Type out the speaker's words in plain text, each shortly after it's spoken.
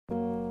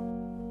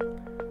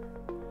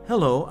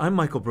Hello, I'm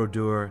Michael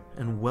Brodeur,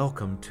 and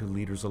welcome to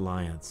Leaders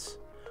Alliance.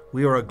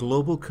 We are a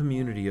global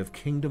community of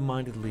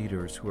kingdom-minded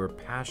leaders who are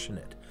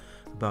passionate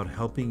about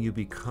helping you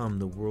become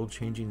the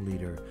world-changing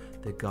leader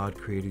that God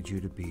created you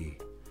to be.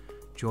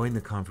 Join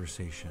the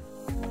conversation.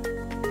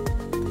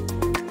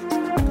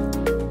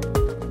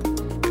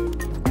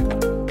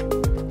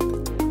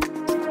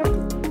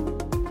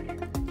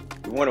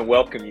 We want to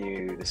welcome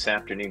you this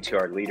afternoon to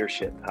our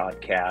leadership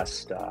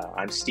podcast.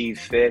 I'm Steve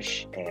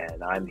Fish,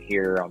 and I'm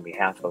here on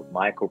behalf of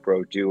Michael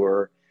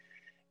Brodeur.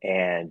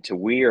 And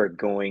we are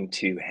going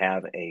to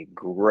have a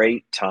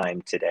great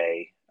time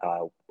today.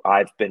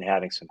 I've been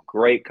having some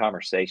great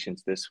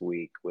conversations this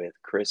week with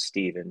Chris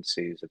Stevens,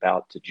 who's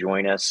about to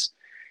join us.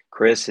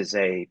 Chris is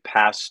a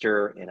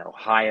pastor in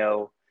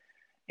Ohio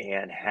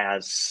and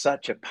has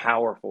such a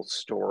powerful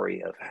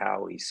story of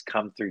how he's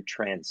come through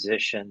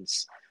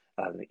transitions,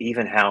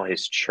 even how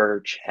his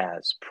church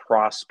has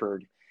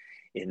prospered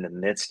in the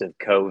midst of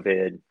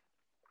COVID.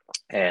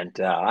 And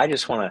I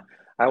want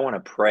to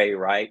pray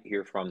right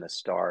here from the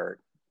start.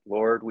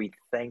 Lord, we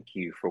thank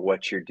you for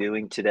what you're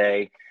doing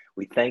today.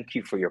 We thank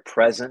you for your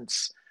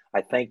presence.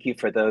 I thank you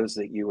for those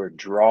that you are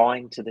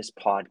drawing to this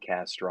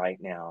podcast right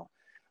now.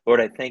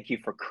 Lord, I thank you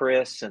for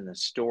Chris and the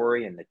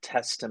story and the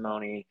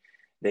testimony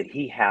that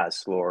he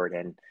has, Lord,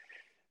 and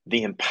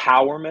the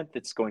empowerment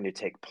that's going to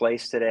take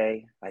place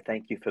today. I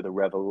thank you for the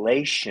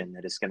revelation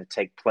that is going to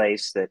take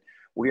place, that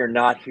we are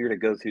not here to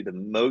go through the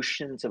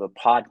motions of a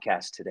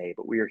podcast today,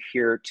 but we are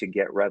here to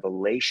get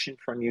revelation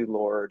from you,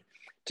 Lord,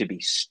 to be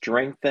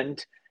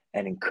strengthened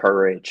and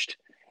encouraged,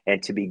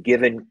 and to be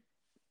given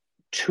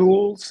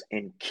tools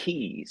and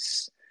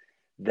keys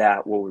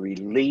that will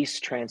release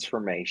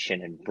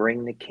transformation and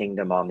bring the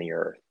kingdom on the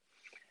earth.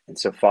 And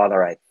so,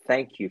 Father, I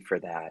thank you for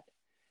that.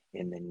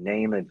 In the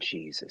name of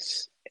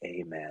Jesus,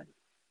 amen.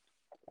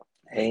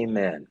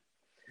 Amen.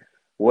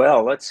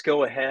 Well, let's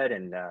go ahead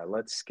and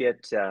let's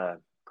get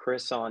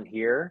Chris on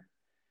here.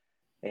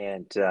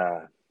 And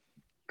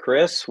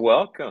Chris,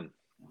 welcome.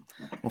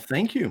 Well,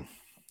 thank you.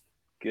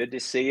 Good to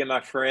see you, my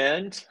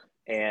friend.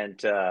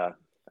 And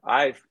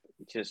I've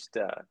just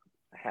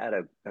had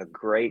a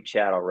great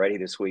chat already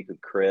this week with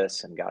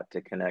Chris, and got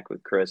to connect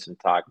with Chris and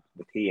talk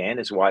with he and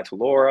his wife,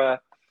 Laura.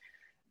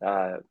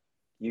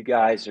 You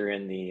guys are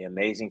in the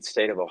amazing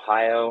state of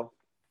Ohio,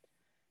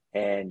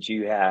 and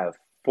you have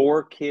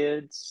 4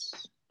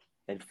 kids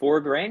and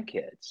 4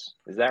 grandkids.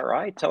 Is that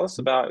right? Tell us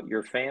about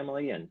your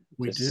family and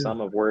just some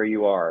of where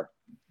you are.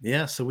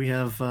 Yeah, so we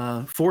have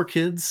 4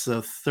 kids,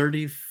 so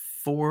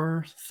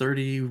 34,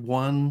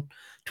 31,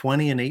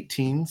 20, and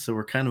 18. So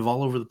we're kind of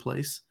all over the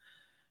place.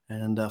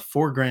 And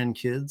 4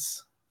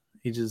 grandkids,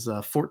 ages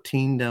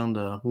 14 down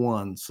to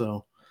 1.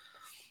 So,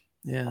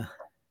 yeah,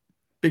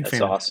 big That's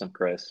family. Awesome,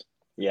 Chris.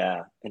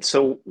 Yeah. And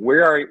so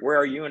where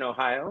are you in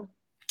Ohio?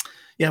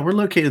 Yeah, we're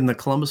located in the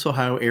Columbus,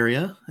 Ohio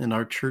area, and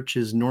our church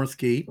is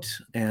Northgate.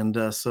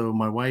 And so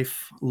my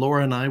wife,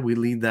 Laura, and I, we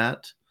lead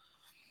that.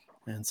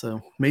 And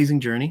so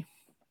amazing journey.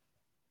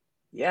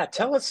 Yeah.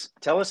 Tell us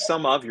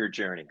some of your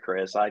journey,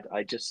 Chris. I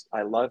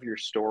love your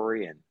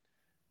story.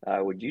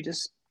 And would you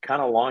just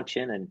kind of launch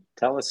in and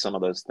tell us some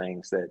of those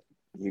things that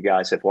you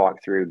guys have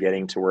walked through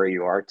getting to where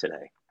you are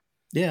today?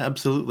 Yeah,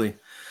 absolutely.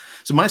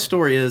 So my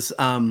story is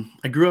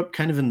I grew up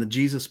kind of in the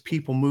Jesus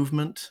People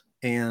movement.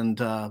 And,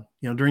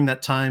 during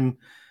that time,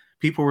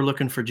 people were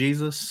looking for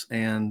Jesus.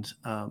 And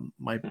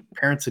my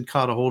parents had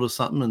caught a hold of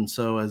something. And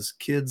so as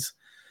kids,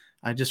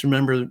 I just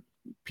remember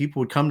people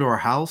would come to our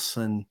house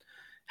and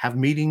have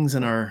meetings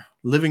in our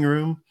living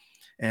room.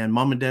 And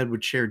mom and dad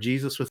would share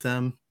Jesus with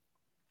them.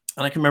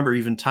 And I can remember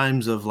even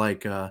times of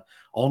like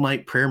all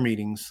night prayer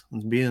meetings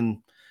and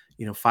being,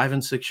 5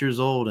 and 6 years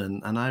old.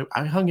 And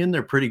I hung in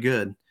there pretty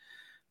good.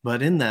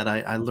 But in that,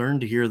 I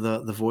learned to hear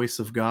the voice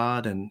of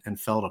God and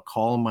felt a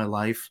call in my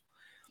life.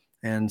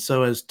 And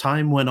so as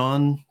time went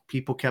on,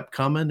 people kept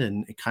coming,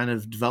 and it kind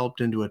of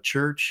developed into a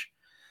church.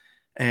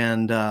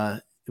 And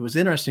it was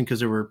interesting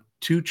because there were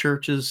 2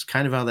 churches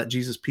kind of out of that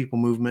Jesus People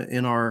movement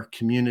in our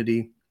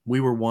community. We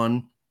were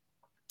one.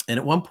 And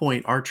at one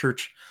point, our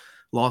church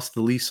lost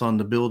the lease on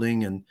the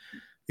building, and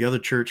the other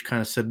church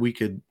kind of said we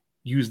could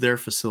use their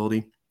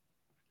facility.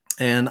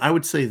 And I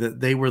would say that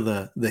they were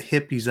the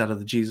hippies out of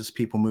the Jesus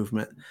People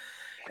movement.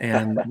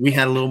 And we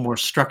had a little more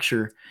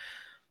structure.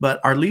 But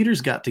our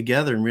leaders got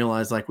together and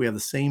realized like we have the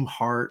same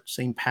heart,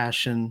 same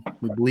passion.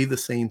 We believe the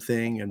same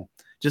thing, and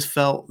just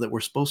felt that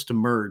we're supposed to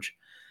merge.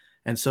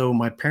 And so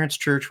my parents'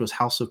 church was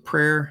House of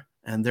Prayer,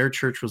 and their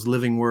church was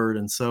Living Word.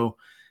 And so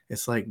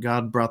it's like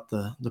God brought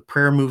the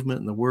prayer movement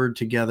and the word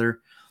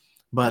together.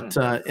 But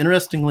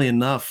interestingly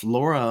enough,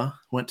 Laura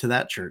went to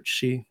that church.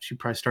 She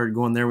probably started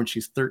going there when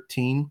she's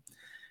 13.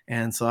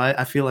 And so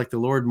I feel like the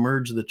Lord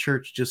merged the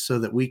church just so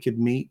that we could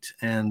meet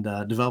and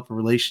develop a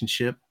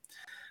relationship.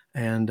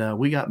 And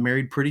we got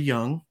married pretty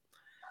young.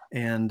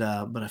 And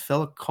but I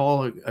felt a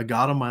call of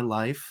God on my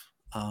life,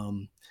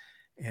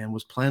 and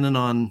was planning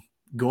on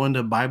going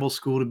to Bible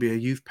school to be a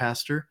youth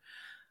pastor.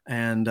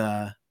 And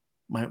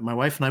my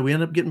wife and I, we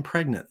ended up getting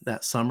pregnant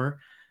that summer,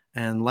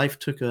 and life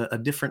took a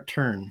different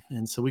turn.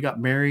 And so we got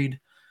married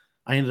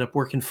I ended up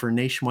working for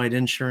Nationwide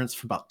Insurance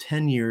for about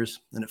 10 years,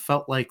 and it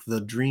felt like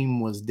the dream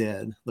was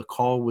dead. The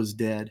call was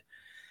dead.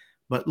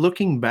 But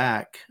looking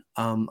back,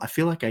 I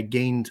feel like I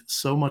gained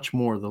so much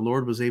more. The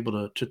Lord was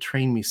able to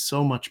train me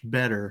so much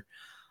better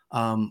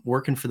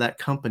working for that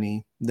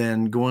company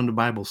than going to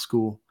Bible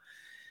school.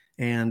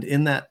 And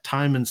in that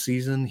time and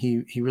season,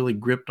 he really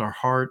gripped our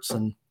hearts,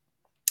 and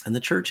the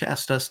church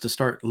asked us to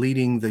start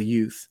leading the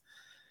youth.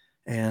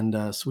 And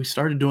so we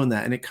started doing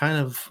that, and it kind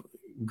of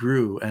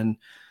grew. And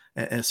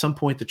at some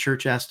point, the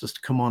church asked us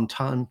to come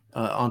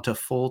onto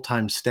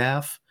full-time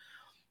staff,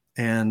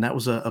 and that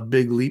was a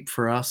big leap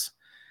for us.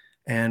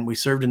 And we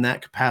served in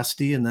that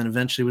capacity, and then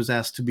eventually was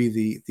asked to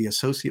be the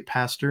associate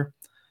pastor.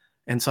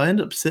 And so I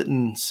ended up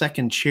sitting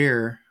second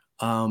chair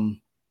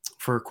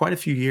for quite a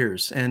few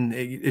years, and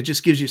it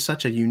just gives you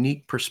such a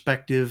unique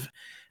perspective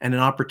and an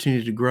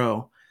opportunity to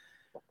grow.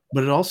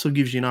 But it also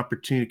gives you an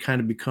opportunity to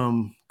kind of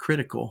become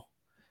critical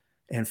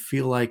and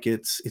feel like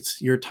it's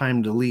your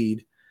time to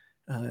lead,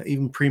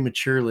 even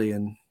prematurely,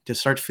 and to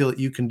start to feel that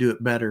you can do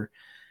it better.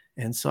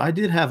 And so I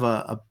did have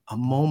a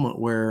moment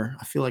where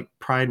I feel like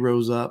pride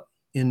rose up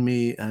in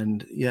me,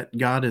 and yet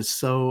God is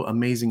so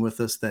amazing with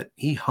us that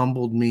he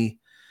humbled me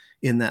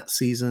in that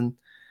season.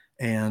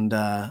 And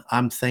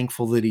I'm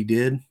thankful that he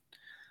did.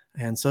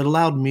 And so it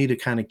allowed me to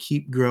kind of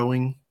keep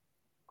growing.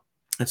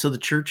 And so the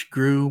church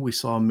grew. We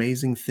saw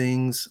amazing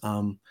things.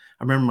 I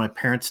remember my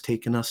parents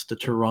taking us to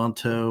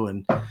Toronto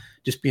and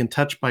just being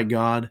touched by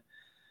God.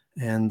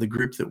 And the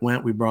group that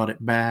went, we brought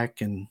it back,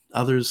 and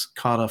others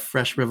caught a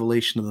fresh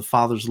revelation of the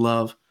Father's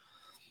love.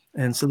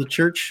 And so the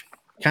church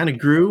kind of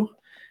grew.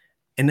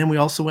 And then we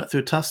also went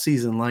through a tough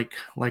season, like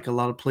a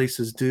lot of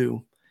places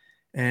do.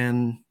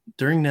 And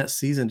during that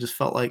season, just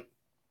felt like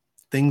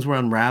things were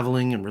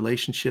unraveling and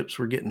relationships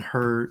were getting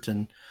hurt,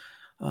 and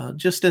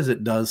just as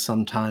it does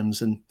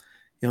sometimes. And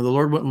the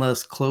Lord wouldn't let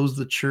us close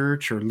the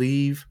church or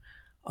leave.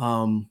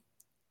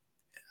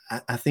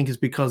 I think it's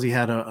because he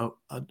had a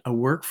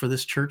work for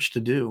this church to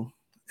do.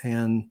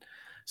 And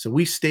so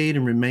we stayed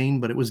and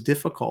remained, but it was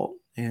difficult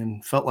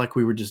and felt like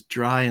we were just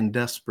dry and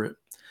desperate.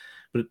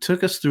 But it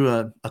took us through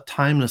a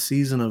time and a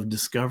season of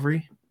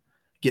discovery,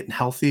 getting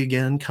healthy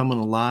again, coming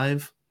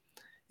alive.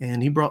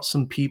 And he brought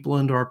some people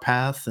into our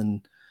path,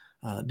 and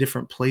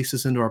different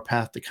places into our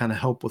path to kind of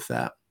help with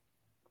that.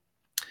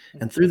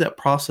 And through that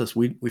process,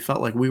 we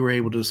felt like we were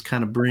able to just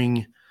kind of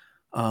bring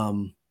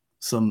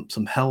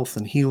some health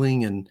and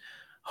healing and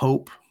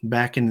hope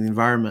back into the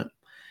environment.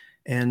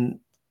 And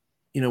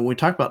when we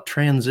talk about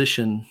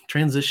transition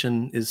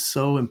is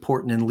so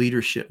important in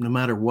leadership, no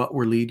matter what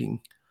we're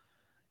leading.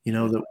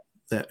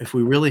 That if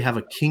we really have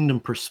a kingdom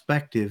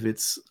perspective,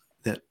 it's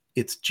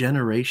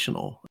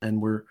generational,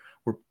 and we're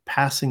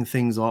passing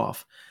things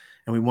off,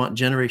 and we want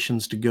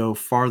generations to go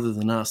farther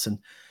than us. And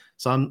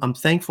so I'm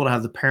thankful to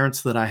have the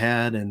parents that I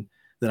had and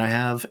that I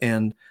have.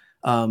 And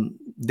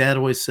Dad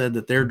always said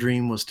that their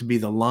dream was to be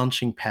the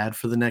launching pad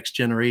for the next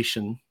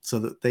generation so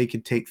that they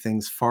could take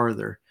things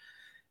farther.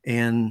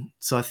 And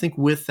so I think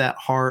with that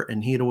heart,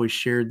 and he had always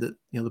shared that,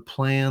 the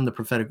plan, the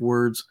prophetic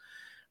words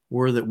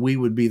were that we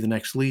would be the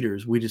next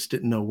leaders. We just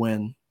didn't know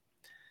when.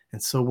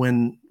 And so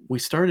when we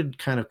started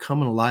kind of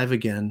coming alive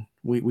again,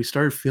 we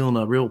started feeling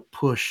a real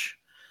push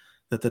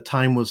that the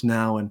time was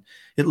now. And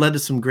it led to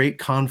some great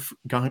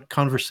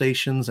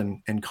conversations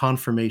and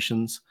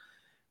confirmations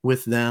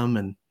with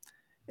them.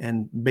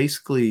 And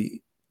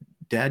basically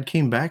Dad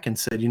came back and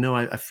said,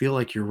 I feel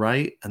like you're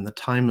right, and the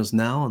time is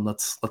now, and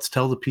let's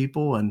tell the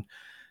people and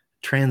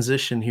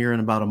transition here in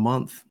about a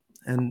month.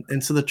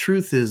 And so the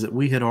truth is that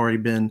we had already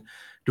been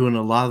doing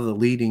a lot of the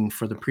leading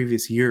for the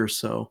previous year or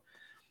so.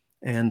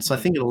 And so I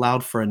think it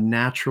allowed for a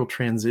natural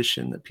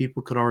transition, that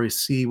people could already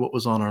see what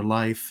was on our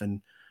life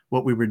and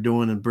what we were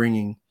doing and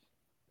bringing.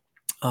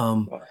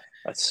 Wow,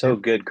 that's so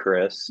good,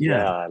 Chris.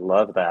 Yeah. I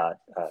love that.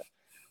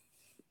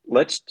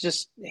 Let's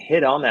just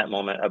hit on that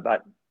moment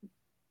about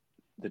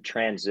the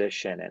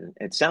transition. And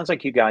it sounds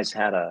like you guys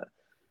had a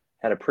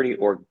pretty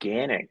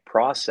organic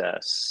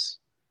process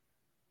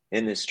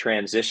in this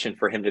transition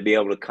for him to be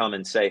able to come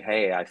and say,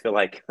 hey, I feel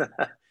like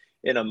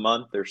in a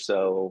month or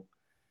so.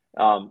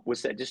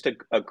 Was that just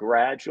a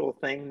gradual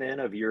thing then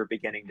of your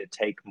beginning to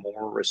take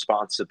more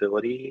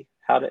responsibility?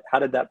 How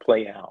did that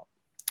play out?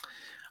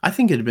 I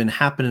think it had been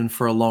happening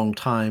for a long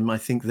time. I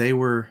think they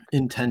were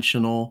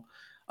intentional.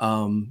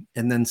 And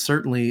then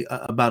certainly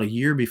about a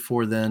year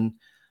before then,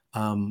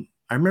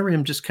 I remember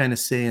him just kind of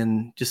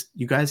saying,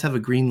 you guys have a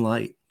green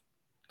light.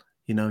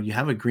 You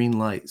have a green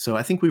light. So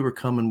I think we were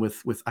coming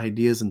with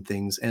ideas and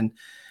things, and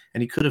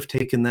he could have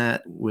taken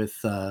that with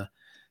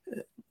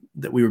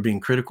that we were being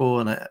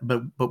critical,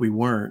 but we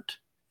weren't.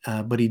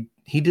 But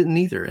he didn't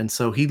either. And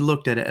so he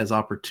looked at it as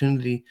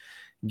opportunity,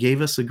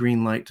 gave us a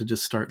green light to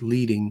just start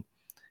leading.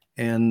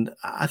 And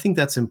I think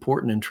that's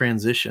important in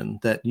transition,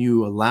 that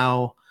you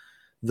allow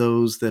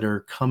those that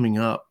are coming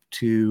up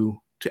to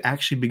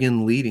actually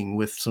begin leading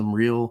with some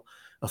real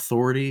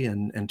authority,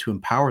 and to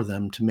empower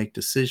them to make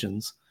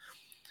decisions,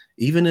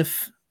 even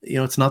if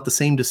it's not the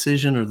same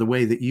decision or the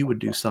way that you would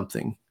do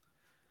something.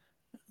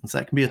 And so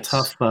that can be a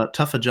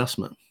tough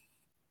adjustment.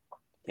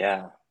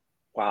 Yeah.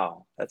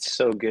 Wow. That's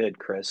so good,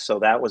 Chris. So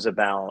that was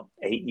about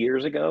 8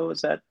 years ago.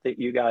 Is that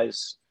you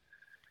guys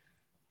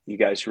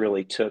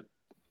really took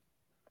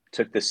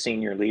the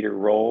senior leader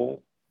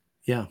role?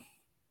 Yeah.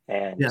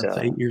 And Yeah. It's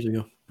 8 years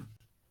ago.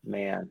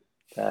 man,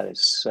 that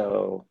is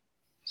so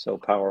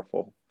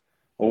powerful.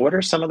 Well, what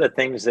are some of the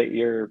things that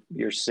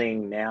you're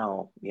seeing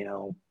now,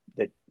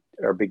 that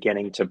are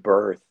beginning to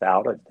birth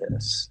out of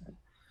this,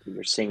 that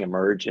you're seeing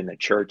emerge in the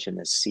church in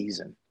this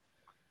season?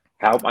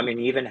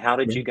 Even how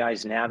did Yeah. you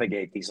guys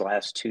navigate these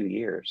last 2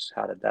 years?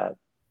 How did that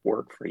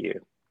work for you?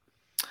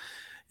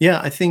 Yeah,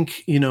 I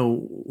think,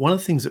 one of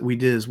the things that we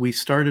did is we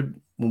started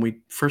when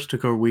we first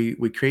took over,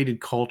 we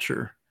created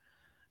culture.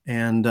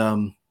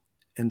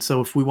 And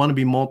so if we want to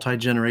be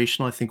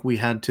multi-generational, I think we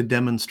had to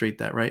demonstrate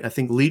that, right? I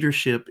think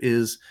leadership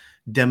is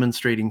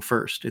demonstrating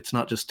first. It's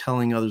not just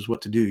telling others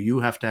what to do. You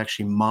have to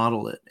actually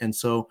model it. And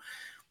so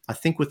I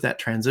think with that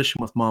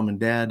transition with mom and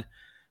dad,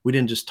 we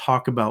didn't just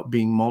talk about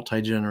being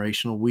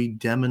multi-generational, we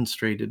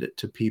demonstrated it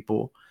to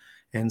people.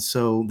 And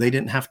so they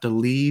didn't have to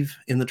leave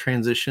in the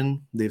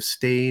transition. They've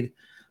stayed.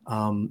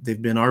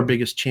 They've been our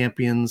biggest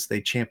champions.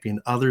 They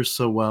champion others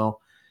so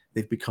well.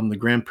 They've become the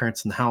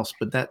grandparents in the house,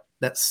 but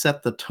that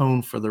set the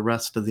tone for the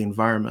rest of the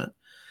environment.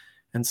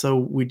 And so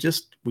we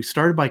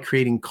started by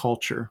creating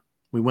culture.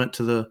 We went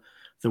to the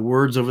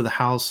words over the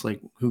house, like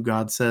who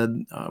God said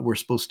we're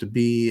supposed to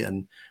be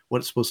and what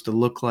it's supposed to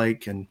look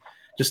like, and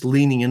just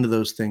leaning into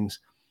those things,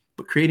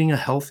 but creating a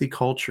healthy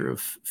culture of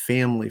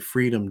family,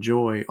 freedom,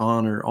 joy,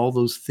 honor, all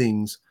those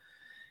things.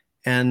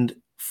 And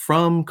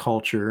from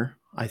culture,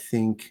 I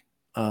think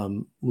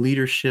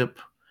leadership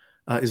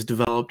is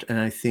developed, and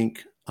I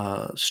think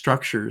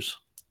structures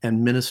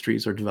and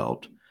ministries are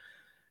developed.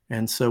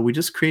 And so we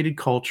just created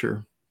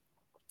culture.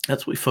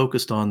 That's what we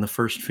focused on the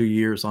first few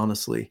years,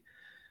 honestly.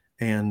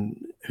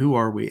 And who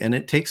are we? And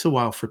it takes a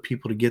while for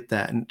people to get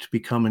that and to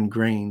become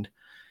ingrained.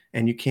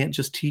 And you can't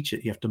just teach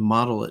it, you have to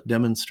model it,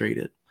 demonstrate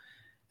it.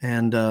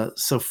 And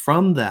so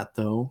from that,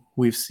 though,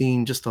 we've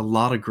seen just a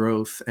lot of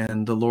growth,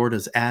 and the Lord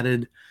has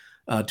added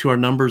to our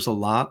numbers a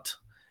lot.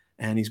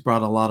 And He's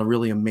brought a lot of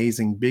really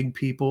amazing big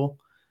people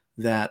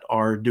that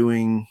are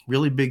doing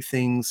really big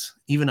things,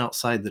 even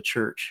outside the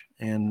church,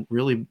 and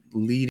really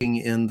leading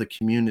in the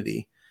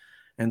community.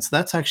 And so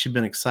that's actually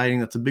been exciting.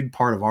 That's a big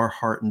part of our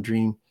heart and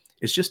dream,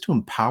 is just to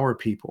empower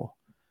people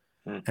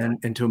Mhm.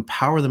 and to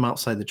empower them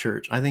outside the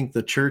church. I think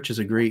the church is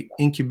a great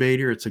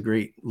incubator. It's a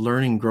great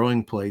learning,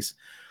 growing place,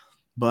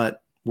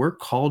 but we're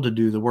called to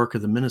do the work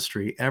of the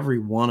ministry, every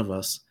one of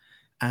us,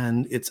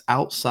 and it's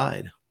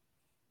outside.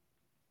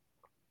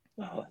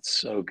 Oh, that's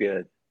so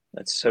good.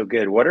 That's so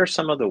good. What are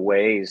some of the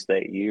ways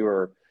that you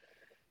are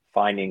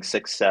finding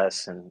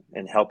success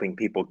and helping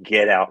people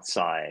get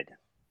outside?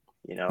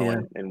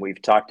 Yeah. And we've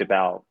talked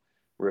about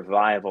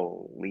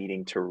revival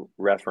leading to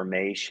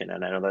reformation.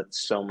 And I know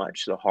that's so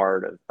much the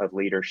heart of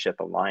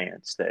Leadership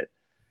Alliance, that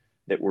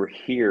we're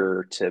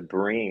here to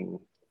bring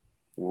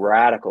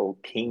radical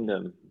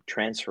kingdom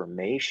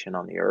transformation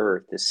on the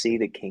earth, to see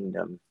the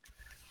kingdom.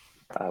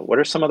 What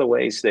are some of the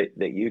ways that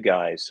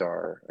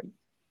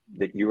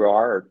you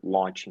are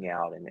launching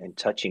out and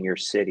touching your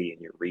city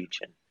and your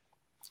region?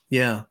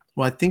 Yeah.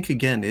 Well, I think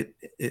again,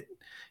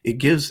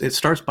 it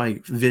starts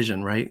by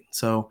vision, right?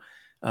 So,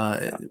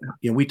 uh,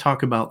 Yeah. we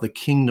talk about the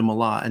kingdom a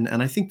lot, and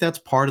I think that's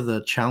part of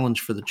the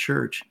challenge for the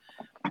church,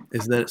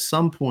 is that at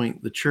some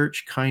point the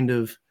church kind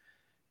of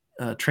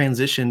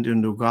transitioned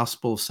into a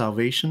gospel of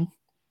salvation,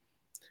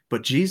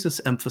 but Jesus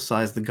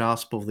emphasized the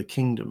gospel of the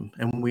kingdom.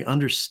 And when we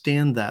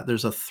understand that,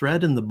 there's a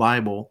thread in the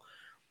Bible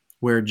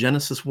where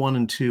Genesis 1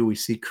 and 2, we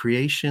see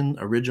creation,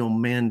 original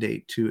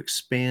mandate to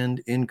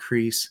expand,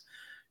 increase,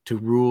 to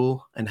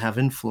rule, and have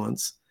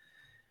influence.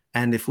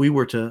 And if we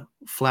were to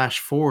flash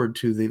forward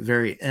to the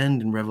very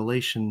end in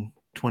Revelation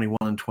 21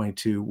 and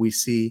 22, we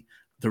see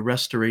the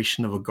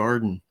restoration of a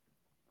garden.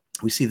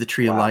 We see the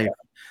tree of Wow. life,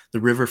 the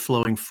river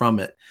flowing from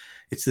it.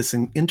 It's this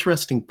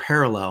interesting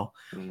parallel,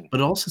 but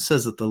it Mhm. also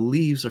says that the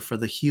leaves are for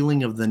the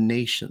healing of the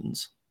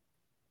nations.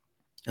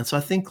 And so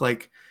I think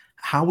like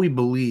how we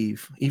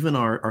believe, even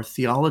our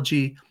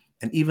theology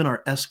and even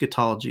our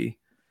eschatology.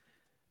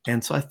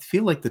 And so I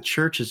feel like the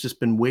church has just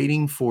been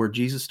waiting for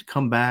Jesus to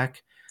come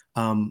back.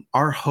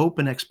 Our hope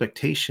and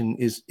expectation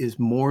is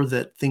more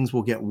that things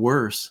will get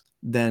worse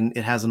than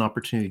it has an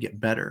opportunity to get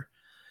better.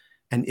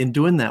 And in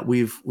doing that,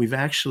 we've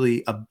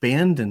actually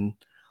abandoned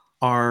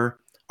our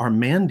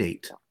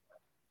mandate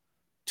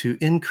to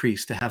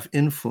increase, to have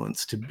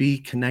influence, to be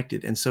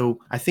connected. And so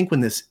I think when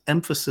this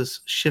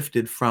emphasis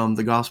shifted from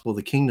the gospel of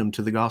the kingdom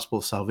to the gospel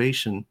of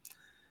salvation,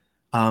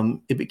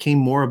 it became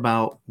more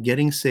about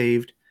getting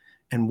saved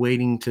and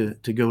waiting to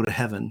go to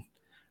heaven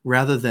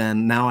rather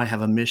than now I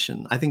have a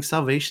mission. I think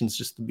salvation is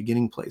just the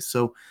beginning place.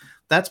 So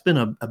that's been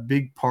a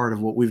big part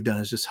of what we've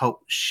done, is just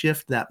help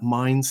shift that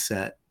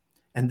mindset.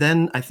 And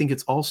then I think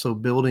it's also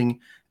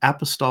building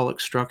apostolic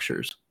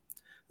structures.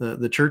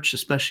 The church,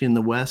 especially in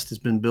the West, has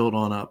been built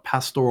on a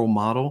pastoral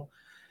model.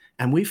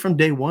 And we from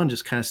day one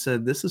just kind of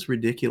said, this is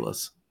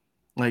ridiculous.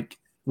 Like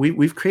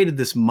we've created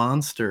this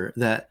monster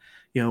that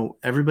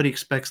Everybody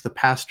expects the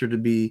pastor to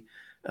be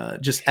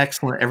just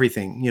excellent at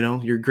everything.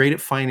 You're great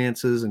at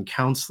finances and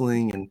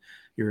counseling, and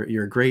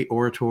you're a great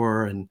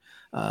orator and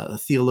a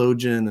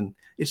theologian, and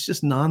it's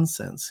just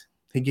nonsense.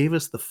 He gave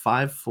us the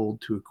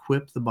fivefold to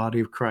equip the body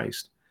of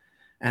Christ,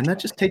 and that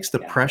just takes the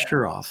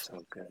pressure off.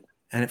 So good.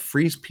 And it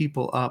frees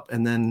people up,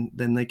 and then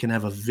they can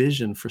have a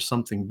vision for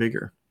something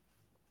bigger.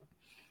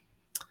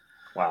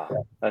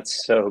 Wow,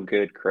 that's so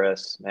good,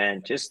 Chris.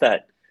 Man, just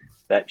that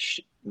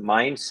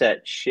mindset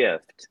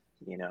shift.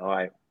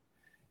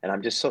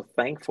 I'm just so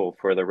thankful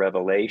for the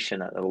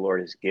revelation that the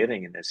Lord is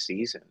giving in this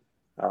season.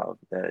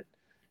 That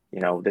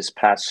this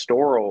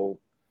pastoral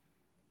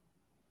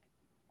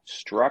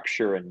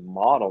structure and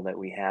model that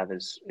we have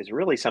is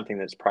really something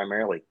that's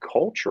primarily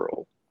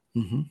cultural.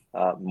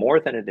 More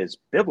than it is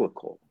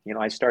biblical.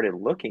 I started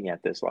looking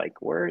at this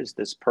like, where is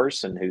this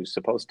person who's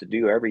supposed to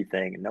do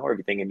everything and know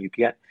everything, and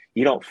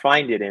you don't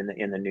find it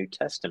in the New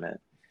Testament.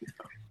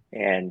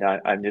 And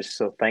I'm just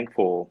so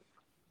thankful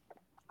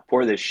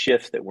for this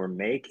shift that we're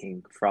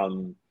making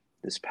from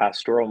this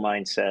pastoral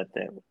mindset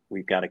that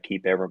we've got to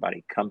keep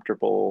everybody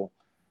comfortable,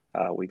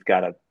 we've got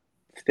to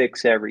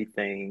fix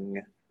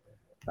everything,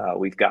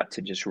 we've got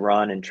to just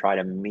run and try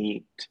to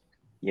meet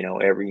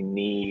every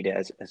need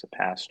as a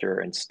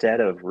pastor, instead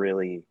of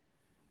really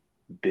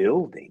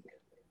building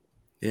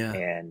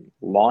and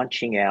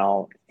launching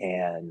out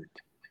and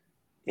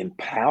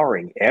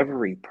empowering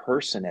every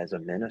person as a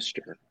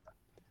minister.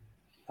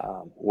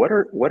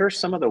 What are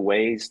some of the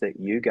ways that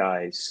you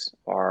guys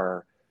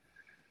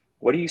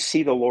what do you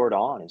see the Lord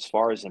on as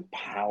far as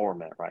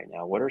empowerment right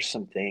now? What are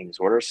some things?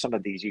 What are some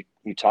of these?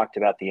 You talked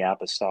about the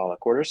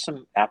apostolic. What are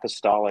some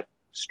apostolic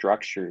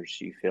structures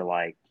you feel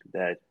like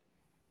that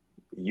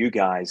you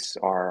guys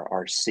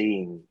are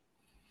seeing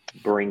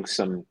bring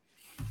some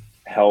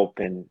help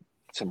and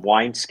some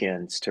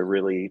wineskins to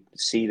really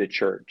see the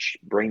church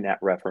bring that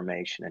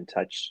reformation and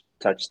touch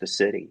the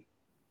city?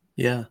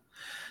 Yeah.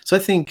 So I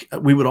think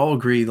we would all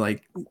agree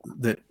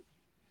that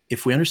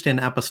if we understand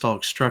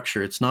apostolic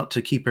structure, it's not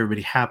to keep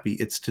everybody happy,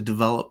 it's to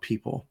develop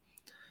people.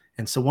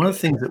 And so one of the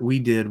things that we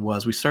did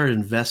was we started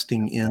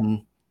investing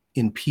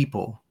in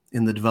people,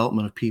 in the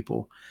development of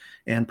people,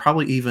 and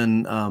probably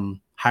even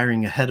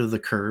hiring ahead of the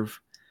curve.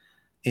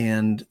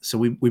 And so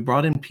we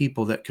brought in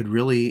people that could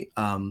really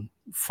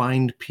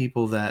find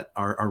people that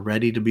are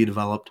ready to be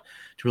developed,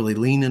 to really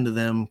lean into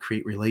them,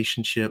 create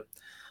relationship,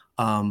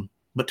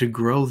 but to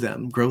grow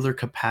them, grow their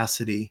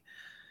capacity.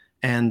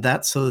 And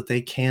that's so that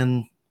they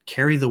can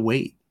carry the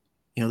weight.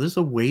 There's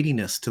a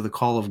weightiness to the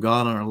call of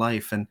God on our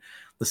life. And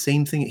the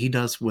same thing he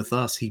does with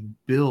us, he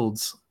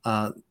builds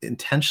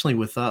intentionally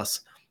with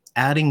us,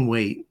 adding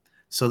weight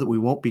so that we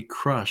won't be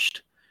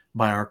crushed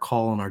by our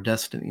call and our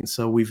destiny. And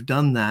so we've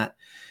done that.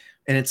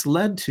 And it's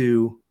led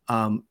to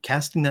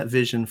casting that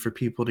vision for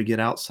people to get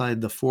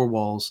outside the four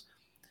walls,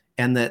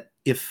 and that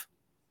if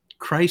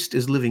Christ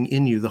is living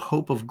in you, the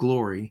hope of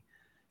glory,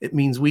 it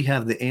means we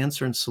have the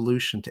answer and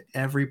solution to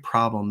every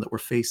problem that we're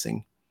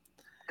facing.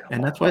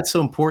 And that's why it's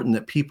so important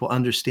that people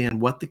understand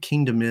what the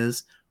kingdom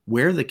is,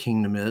 where the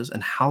kingdom is,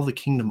 and how the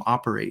kingdom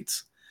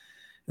operates.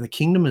 And the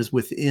kingdom is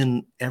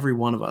within every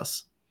one of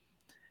us.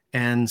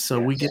 And so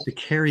we get to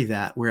carry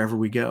that wherever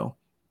we go.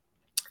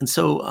 And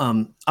so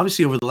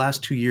obviously over the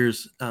last 2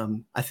 years,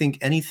 I think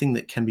anything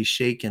that can be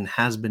shaken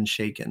has been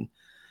shaken.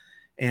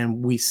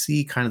 And we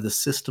see kind of the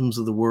systems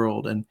of the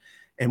world.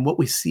 And what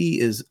we see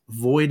is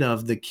void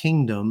of the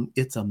kingdom.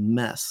 It's a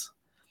mess.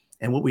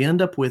 And what we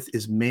end up with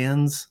is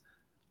man's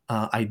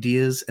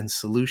ideas and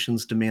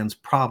solutions to man's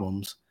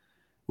problems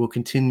will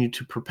continue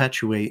to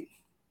perpetuate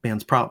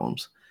man's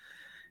problems.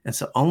 And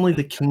so only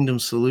the kingdom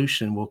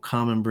solution will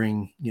come and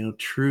bring,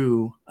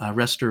 true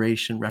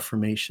restoration,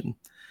 reformation.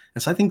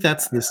 And so I think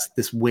that's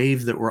this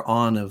wave that we're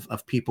on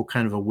of people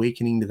kind of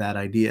awakening to that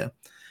idea.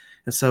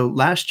 And so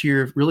last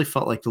year really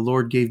felt like the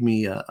Lord gave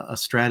me a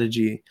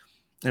strategy,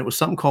 and it was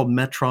something called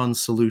Metron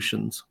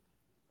Solutions.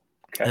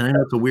 Okay. And I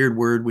know it's a weird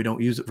word. We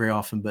don't use it very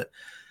often, but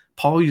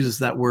Paul uses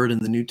that word in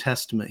the New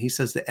Testament. He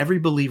says that every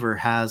believer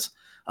has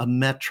a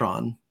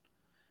metron.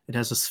 It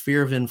has a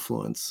sphere of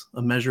influence,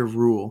 a measure of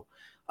rule.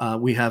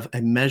 We have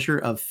a measure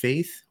of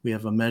faith. We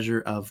have a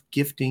measure of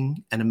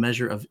gifting and a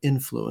measure of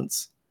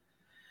influence.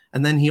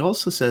 And then he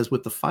also says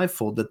with the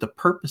fivefold that the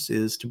purpose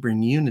is to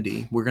bring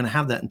unity. We're going to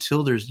have that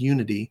until there's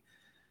unity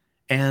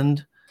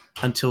and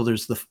until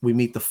we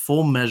meet the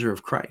full measure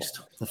of Christ,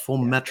 the full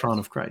metron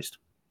of Christ.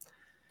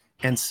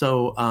 And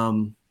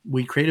so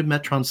we created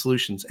Metron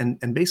Solutions,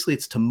 and basically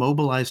it's to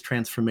mobilize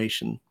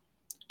transformation,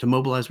 to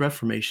mobilize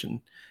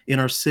reformation in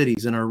our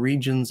cities, in our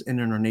regions, and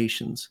in our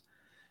nations,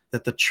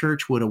 that the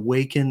church would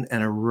awaken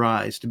and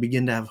arise to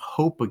begin to have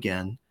hope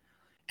again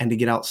and to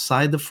get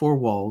outside the four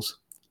walls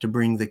to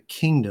bring the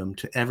kingdom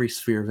to every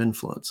sphere of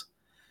influence.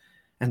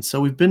 And so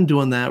we've been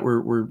doing that.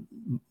 We're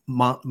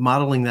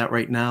modeling that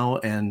right now,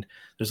 and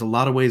there's a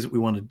lot of ways that we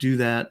want to do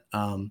that.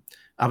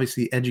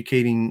 Obviously,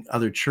 educating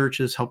other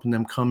churches, helping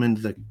them come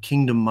into the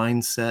kingdom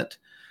mindset.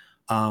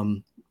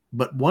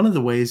 But one of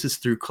the ways is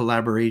through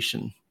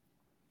collaboration.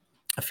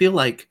 I feel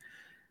like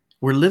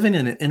we're living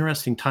in an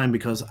interesting time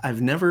because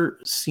I've never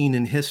seen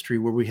in history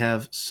where we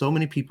have so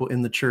many people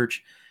in the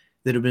church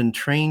that have been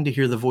trained to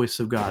hear the voice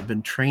of God,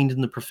 been trained in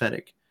the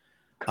prophetic.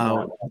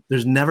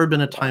 There's never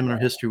been a time in our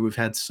history we've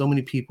had so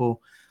many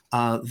people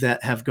that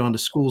have gone to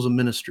schools of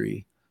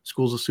ministry,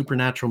 schools of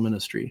supernatural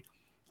ministry.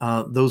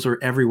 Those are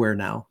everywhere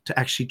now to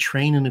actually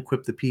train and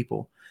equip the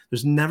people.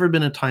 There's never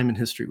been a time in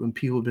history when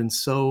people have been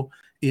so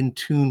in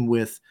tune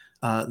with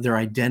their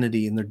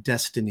identity and their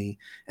destiny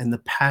and the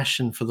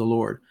passion for the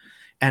Lord.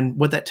 And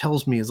what that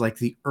tells me is like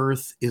the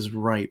earth is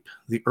ripe.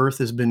 The earth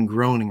has been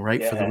groaning,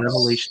 right, for the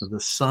revelation of the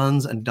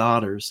sons and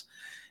daughters.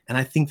 And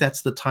I think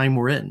that's the time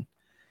we're in.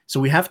 So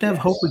we have to have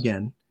hope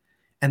again.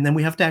 And then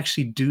we have to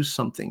actually do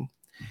something.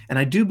 And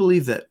I do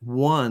believe that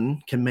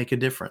one can make a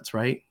difference,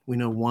 right? We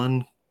know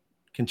one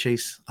can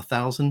chase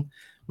 1,000,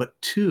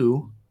 but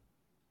two,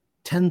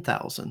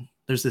 10,000.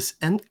 There's this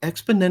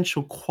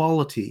exponential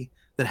quality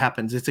that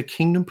happens. It's a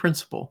kingdom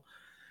principle.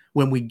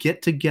 When we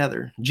get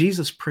together,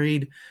 Jesus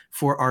prayed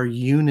for our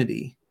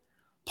unity.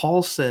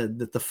 Paul said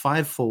that the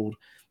fivefold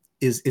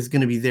is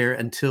going to be there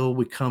until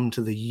we come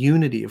to the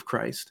unity of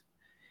Christ.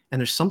 And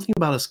there's something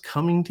about us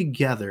coming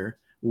together,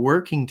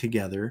 working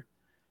together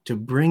to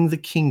bring the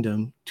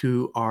kingdom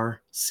to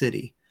our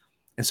city.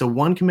 And so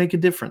one can make a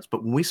difference.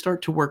 But when we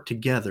start to work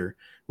together,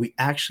 we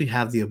actually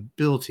have the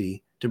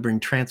ability to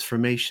bring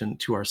transformation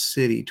to our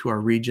city, to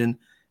our region,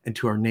 and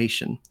to our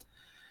nation.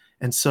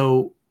 And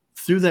so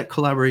through that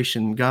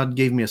collaboration, God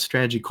gave me a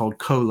strategy called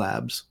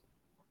collabs.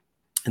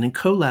 And in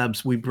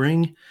collabs, we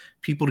bring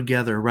people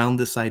together around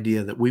this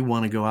idea that we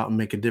want to go out and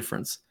make a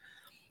difference.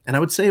 And I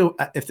would say,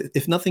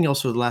 if nothing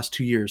else, for the last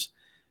 2 years,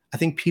 I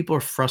think people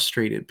are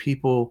frustrated.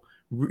 People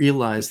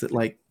realize that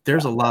like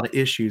there's a lot of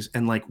issues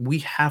and like we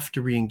have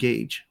to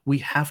re-engage. We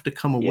have to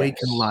come awake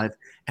and alive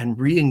and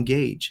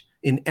re-engage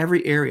in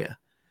every area.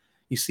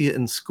 You see it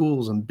in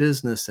schools and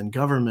business and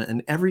government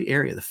and every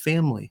area, the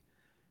family.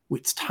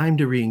 It's time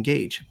to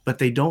re-engage, but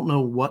they don't know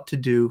what to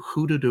do,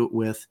 who to do it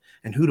with,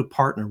 and who to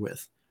partner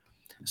with.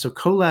 So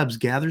Collabs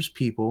gathers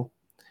people.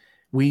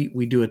 We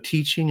do a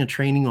teaching, a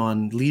training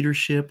on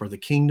leadership or the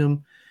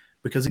kingdom,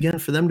 because again,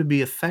 for them to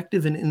be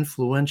effective and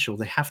influential,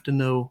 they have to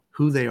know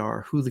who they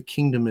are, who the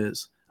kingdom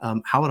is,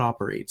 how it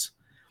operates.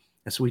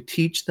 And so we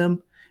teach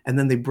them, and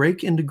then they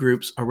break into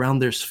groups around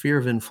their sphere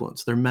of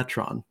influence, their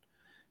metron.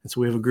 And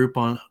so we have a group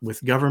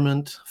with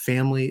government,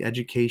 family,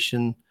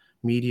 education,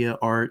 media,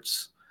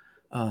 arts,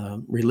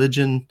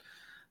 religion,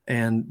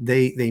 and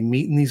they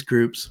meet in these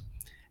groups.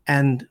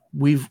 And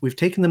we've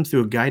taken them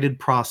through a guided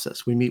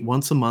process. We meet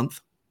once a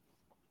month,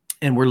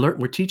 and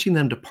we're teaching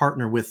them to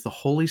partner with the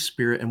Holy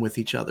Spirit and with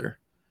each other,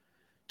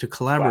 to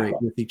collaborate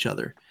with each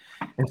other.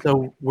 And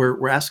so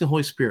we're asking the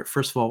Holy Spirit,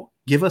 first of all,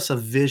 give us a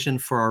vision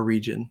for our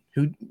region.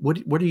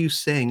 What are you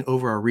saying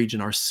over our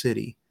region, our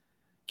city?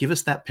 Give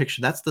us that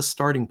picture. That's the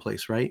starting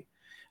place, right?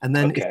 And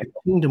then if the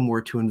kingdom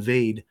were to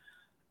invade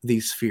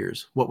these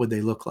spheres, what would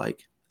they look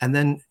like? And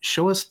then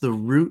show us the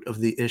root of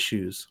the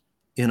issues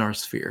in our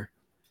sphere.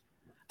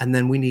 And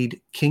then we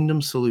need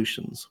kingdom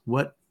solutions.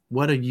 What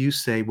do you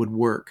say would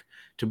work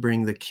to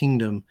bring the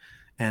kingdom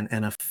and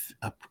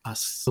a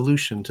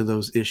solution to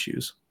those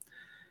issues?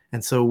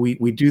 And so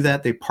we do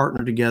that. They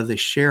partner together. They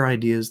share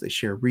ideas. They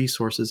share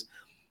resources.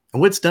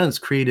 And what's done is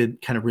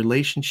created kind of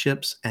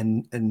relationships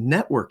and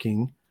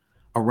networking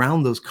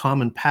around those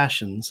common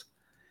passions.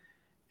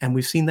 And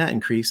we've seen that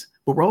increase.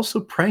 But we're also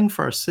praying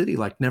for our city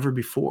like never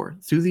before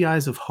through the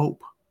eyes of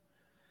hope.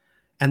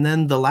 And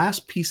then the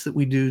last piece that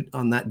we do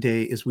on that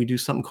day is we do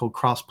something called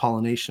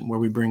cross-pollination, where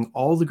we bring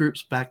all the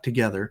groups back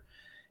together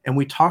and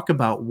we talk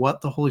about what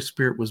the Holy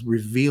Spirit was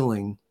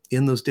revealing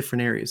in those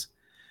different areas.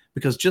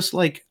 Because just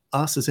like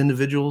us as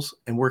individuals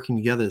and working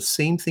together, the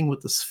same thing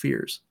with the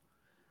spheres.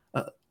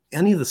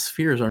 Any of the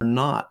spheres are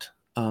not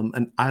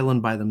an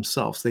island by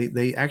themselves.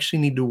 They actually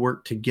need to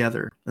work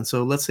together. And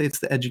so let's say it's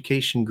the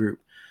education group.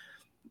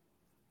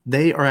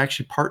 They are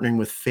actually partnering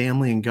with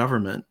family and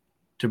government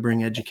to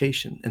bring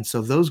education. And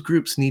so those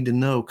groups need to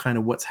know kind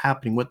of what's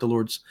happening, what the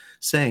Lord's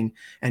saying.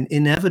 And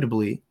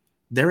inevitably,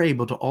 they're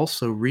able to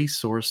also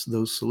resource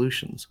those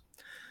solutions.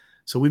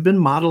 So we've been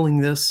modeling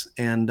this,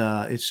 and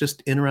it's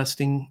just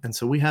interesting. And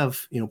so we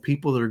have,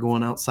 people that are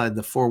going outside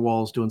the four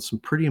walls doing some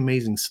pretty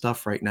amazing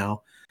stuff right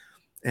now.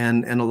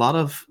 And a lot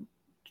of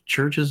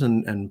churches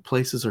and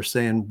places are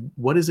saying,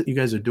 what is it you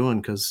guys are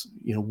doing? Because,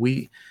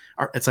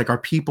 it's like our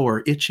people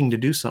are itching to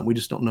do something. We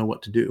just don't know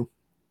what to do.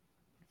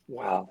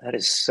 Wow, that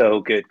is so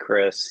good,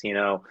 Chris.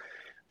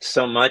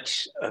 So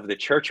much of the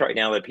church right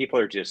now that people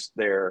are just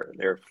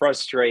they're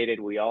frustrated.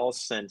 We all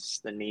sense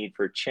the need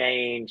for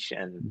change,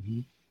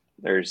 and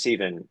there's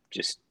even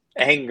just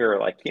anger,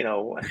 and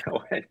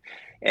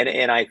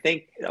I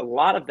think a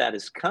lot of that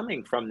is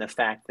coming from the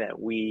fact that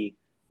we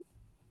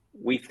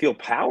feel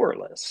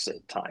powerless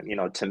at times,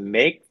 to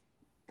make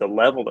the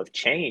level of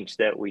change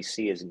that we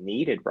see is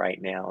needed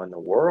right now in the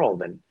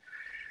world. And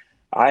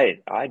I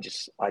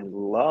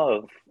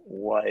love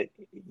what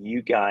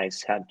you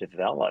guys have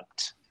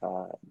developed,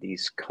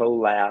 these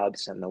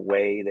collabs and the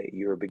way that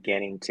you're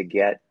beginning to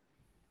get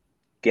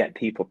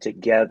people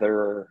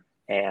together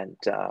And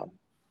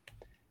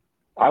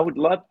I would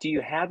love,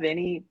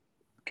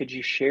 could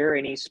you share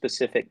any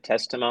specific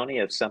testimony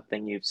of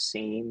something you've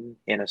seen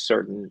in a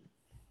certain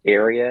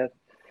area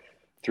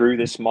through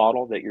this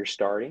model that you're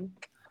starting?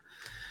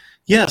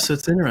 Yeah, so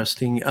it's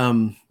interesting.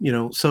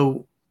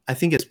 So I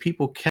think as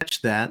people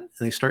catch that and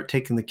they start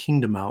taking the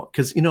kingdom out,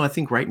 because I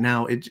think right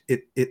now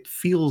it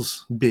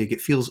feels big,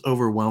 it feels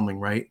overwhelming,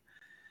 right?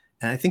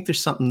 And I think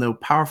there's something though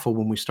powerful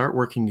when we start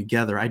working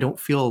together. I don't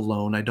feel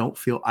alone. I don't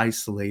feel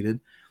isolated.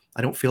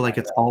 I don't feel like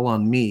Right. it's all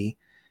on me.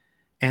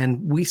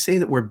 And we say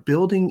that we're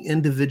building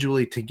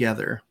individually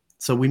together.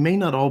 So we may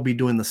not all be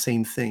doing the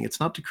same thing. It's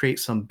not to create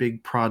some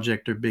big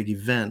project or big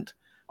event,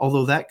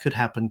 although that could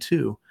happen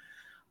too.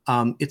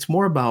 It's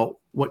more about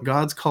what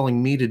God's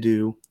calling me to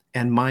do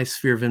and my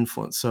sphere of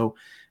influence. So,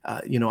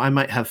 I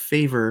might have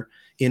favor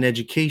in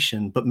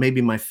education, but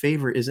maybe my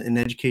favor isn't in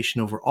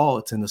education overall.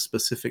 It's in a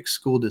specific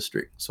school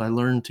district. So I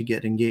learned to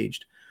get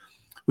engaged.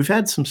 We've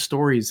had some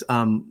stories.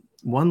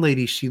 One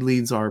lady, she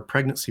leads our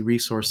pregnancy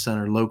resource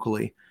center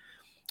locally,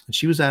 and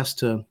she was asked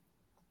to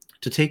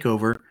take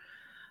over,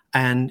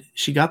 and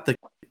she got the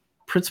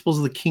principles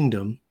of the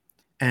kingdom,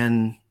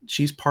 and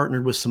she's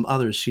partnered with some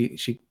others.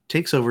 She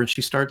takes over and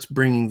she starts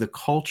bringing the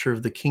culture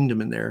of the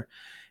kingdom in there.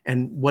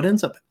 And what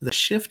ends up the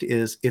shift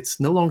is it's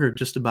no longer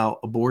just about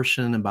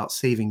abortion, about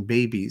saving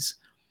babies.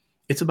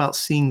 It's about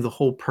seeing the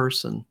whole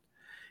person.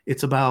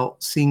 It's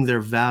about seeing their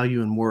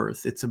value and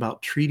worth. It's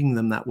about treating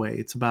them that way.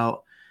 It's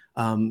about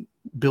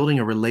building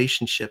a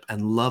relationship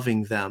and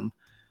loving them.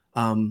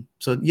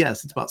 So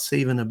yes, it's about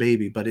saving a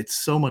baby, but it's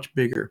so much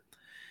bigger.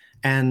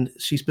 And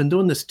she's been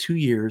doing this 2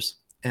 years.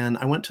 And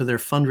I went to their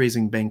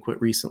fundraising banquet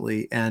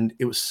recently, and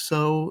it was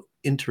so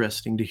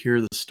interesting to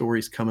hear the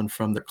stories coming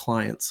from their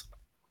clients.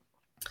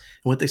 And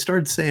what they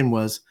started saying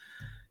was,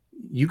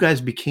 you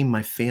guys became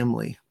my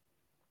family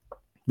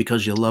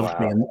because you loved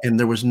me, Wow. and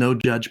there was no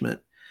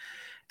judgment.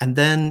 And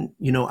then,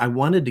 I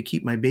wanted to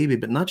keep my baby,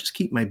 but not just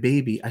keep my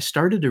baby. I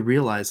started to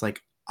realize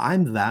like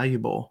I'm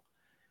valuable.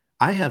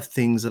 I have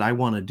things that I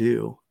want to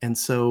do. And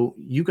so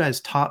you guys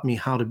taught me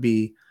how to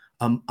be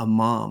a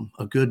mom,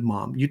 a good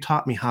mom. You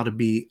taught me how to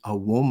be a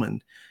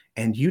woman,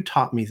 and you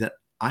taught me that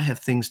I have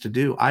things to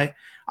do. I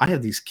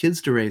have these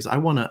kids to raise. I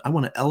want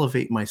to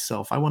elevate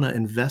myself. I want to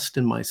invest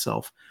in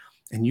myself,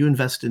 and you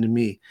invested in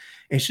me.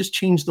 And it's just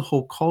changed the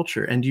whole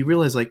culture. And you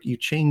realize like you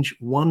change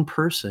one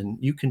person,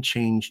 you can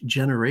change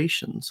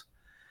generations.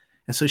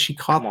 And so she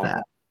Come caught on.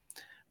 that.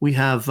 We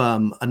have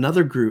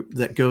another group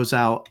that goes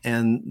out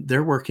and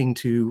they're working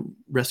to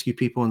rescue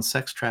people in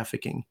sex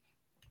trafficking.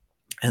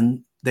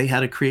 And they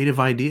had a creative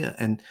idea,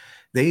 and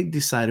they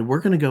decided we're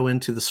going to go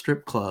into the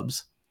strip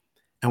clubs,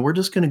 and we're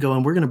just going to go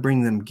and we're going to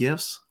bring them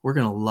gifts. We're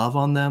going to love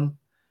on them.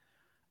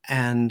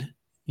 And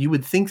you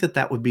would think that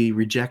that would be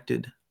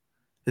rejected,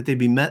 that they'd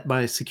be met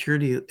by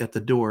security at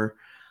the door.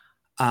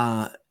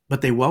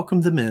 But they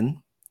welcomed them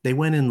in. They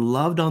went and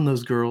loved on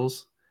those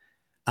girls,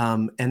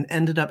 and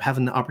ended up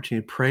having the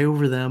opportunity to pray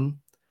over them,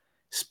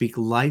 speak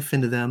life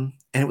into them.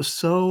 And it was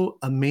so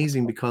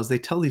amazing because they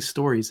tell these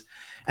stories,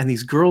 and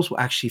these girls will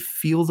actually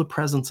feel the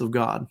presence of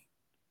God,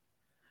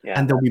 Yeah.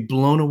 and they'll be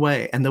blown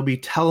away, and they'll be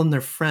telling their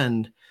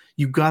friend,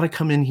 you got to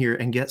come in here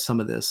and get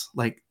some of this.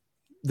 Like,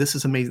 this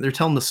is amazing. They're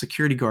telling the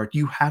security guard,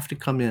 you have to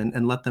come in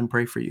and let them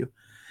pray for you.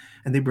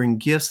 And they bring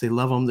gifts. They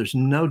love them. There's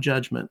no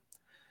judgment.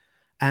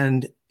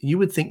 And you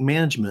would think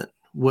management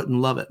wouldn't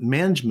love it.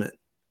 Management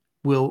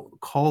will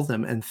call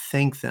them and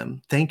thank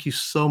them. Thank you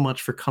so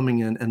much for coming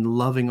in and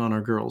loving on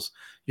our girls.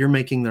 You're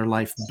making their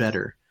life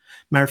better.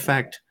 Matter of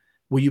fact,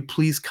 will you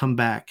please come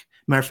back?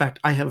 Matter of fact,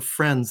 I have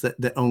friends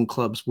that own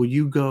clubs. Will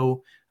you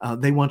go?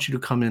 They want you to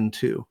come in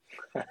too.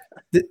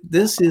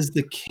 This is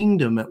the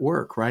kingdom at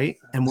work, right?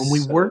 And when we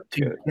So work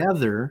good.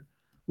 together,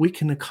 we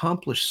can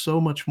accomplish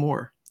so much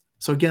more.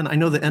 So again, I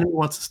know the enemy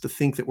wants us to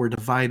think that we're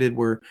divided,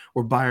 we're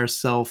by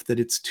ourselves, that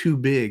it's too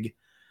big.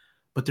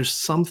 But there's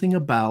something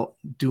about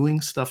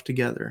doing stuff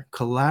together,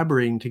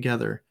 collaborating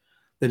together,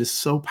 that is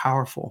so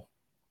powerful.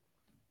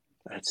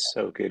 That's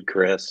so good,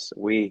 Chris.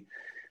 We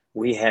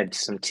had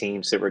some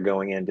teams that were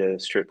going into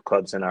strip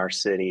clubs in our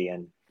city,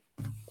 and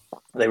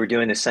they were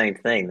doing the same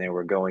thing. They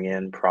were going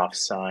in,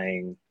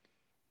 prophesying,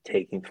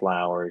 taking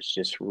flowers,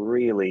 just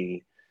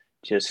really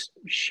just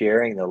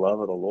sharing the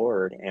love of the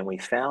Lord. And we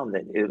found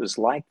that it was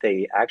like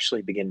they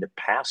actually began to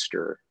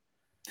pastor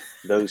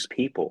those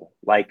people.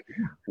 Like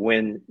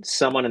when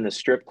someone in the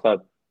strip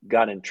club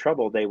got in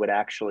trouble, they would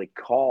actually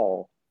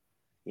call,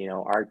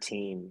 our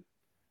team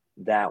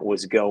that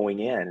was going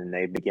in, and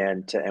they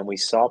began to, and we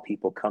saw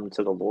people come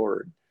to the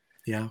Lord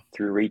Yeah.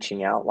 through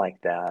reaching out like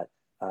that.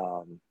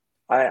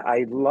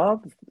 I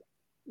love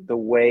the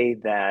way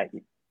that,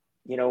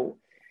 you know,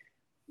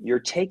 you're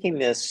taking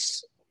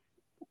this.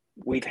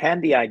 We've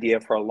had the idea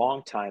for a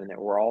long time that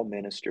we're all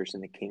ministers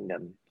in the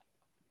kingdom,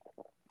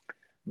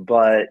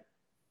 but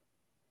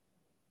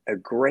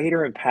much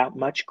greater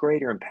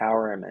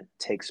empowerment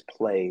takes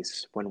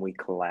place when we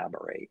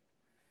collaborate.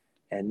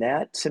 And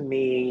that to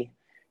me,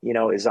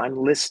 as I'm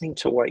listening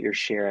to what you're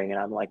sharing and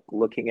I'm like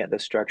looking at the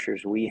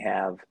structures we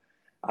have,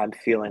 I'm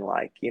feeling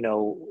like,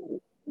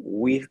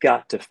 we've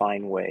got to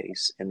find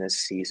ways in this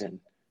season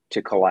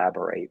to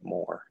collaborate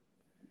more.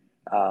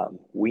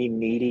 We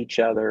need each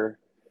other.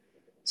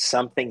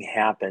 Something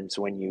happens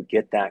when you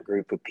get that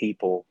group of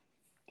people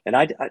and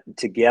I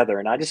together.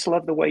 And I just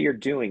love the way you're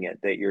doing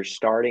it, that you're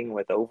starting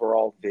with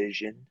overall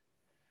vision,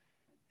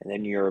 and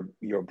then you're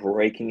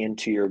breaking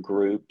into your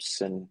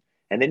groups, and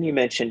then you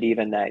mentioned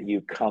even that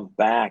you come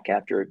back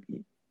after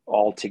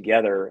all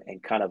together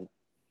and kind of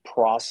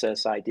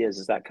process ideas.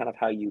 Is that kind of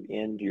how you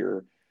end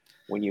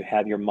when you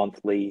have your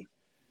monthly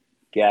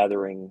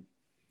gathering?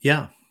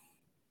 Yeah.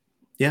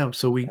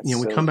 So we That's we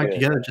so come back good.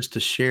 together just to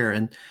share.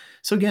 And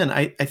so again,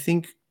 I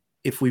think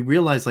if we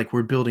realize like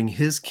we're building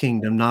his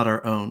kingdom, not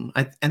our own,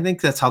 I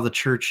think that's how the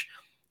church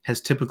has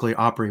typically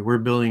operated. We're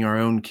building our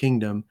own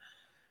kingdom,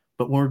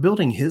 but when we're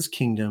building his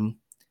kingdom,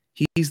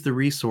 he's the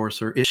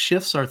resourcer. It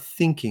shifts our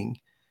thinking.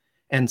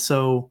 And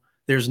so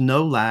there's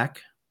no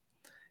lack.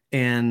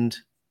 And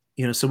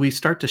so we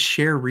start to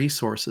share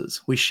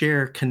resources, we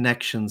share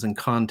connections and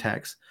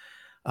contacts.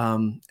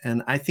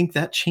 And I think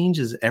that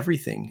changes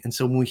everything. And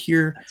so when we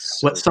hear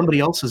That's what so somebody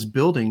good. else is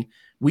building,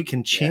 we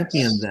can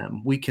champion Yes.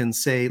 them. We can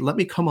say, let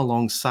me come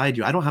alongside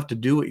you. I don't have to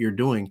do what you're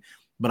doing,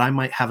 but I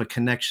might have a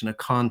connection, a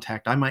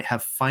contact. I might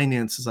have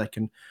finances I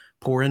can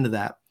pour into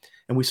that.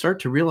 And we start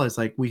to realize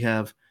like we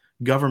have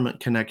government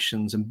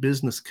connections and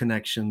business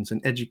connections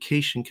and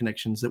education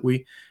connections that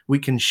we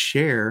can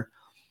share.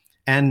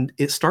 And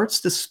it starts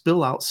to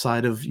spill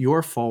outside of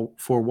your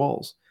four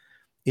walls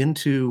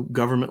into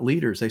government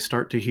leaders. They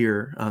start to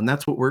hear, and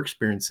that's what we're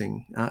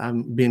experiencing.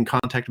 I'm being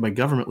contacted by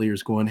government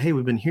leaders going, hey,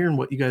 we've been hearing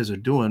what you guys are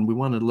doing. We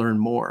want to learn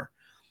more.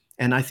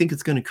 And I think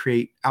it's going to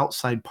create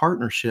outside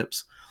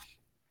partnerships.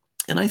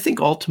 And I think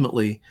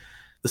ultimately,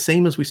 the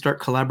same as we start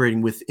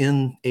collaborating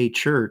within a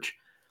church,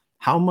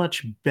 how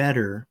much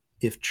better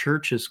if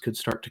churches could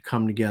start to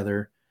come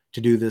together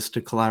to do this,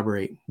 to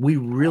collaborate. We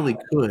really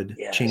could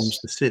change Yes.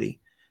 the city.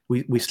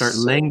 We That's start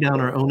so laying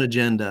down our good. own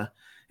agenda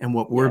and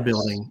what we're Yes.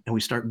 building, and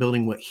we start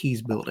building what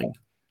he's building.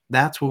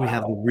 That's where we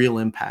have the Wow. real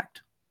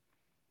impact.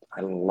 I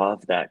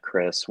love that,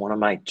 Chris. One of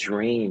my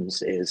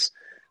dreams is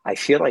I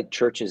feel like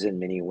churches in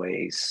many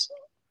ways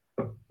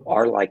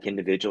are like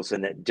individuals,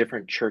 and that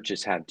different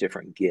churches have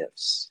different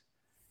gifts.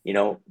 You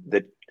know,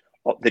 the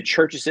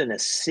churches in a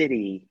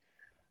city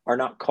are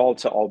not called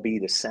to all be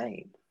the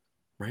same.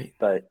 Right.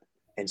 But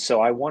and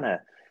so I want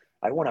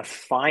to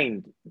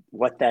find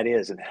what that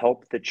is and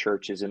help the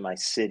churches in my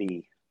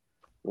city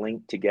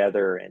link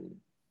together. And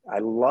I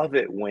love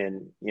it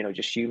when,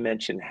 just you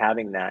mentioned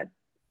having that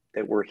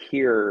we're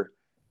here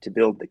to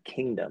build the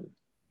kingdom.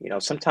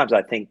 Sometimes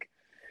I think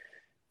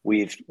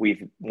we've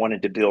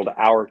wanted to build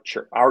our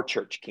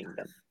church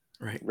kingdom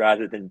Right.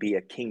 rather than be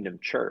a kingdom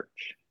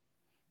church.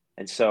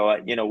 And so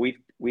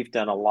we've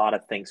done a lot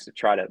of things to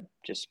try to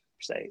just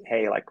say,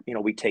 hey, like,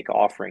 we take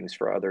offerings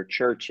for other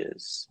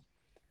churches.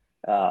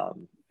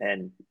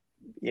 And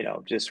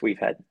just we've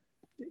had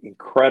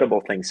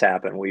incredible things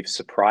happen. We've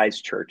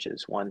surprised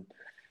churches. One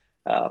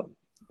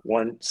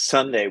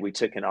Sunday we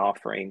took an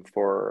offering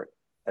for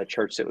a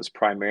church that was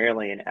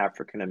primarily an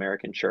African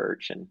American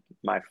church, and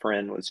my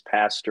friend was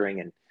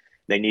pastoring, and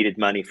they needed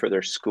money for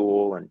their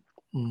school, and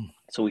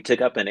so we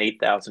took up an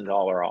 $8,000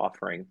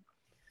 offering,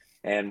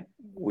 and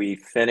we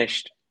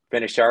finished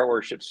our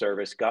worship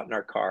service, got in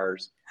our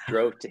cars,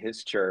 drove to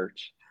his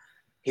church.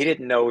 He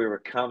didn't know we were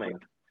coming.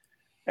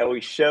 And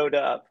we showed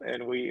up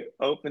and we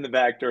opened the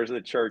back doors of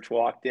the church,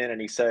 walked in, and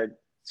he said,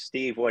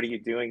 Steve, what are you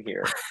doing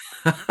here?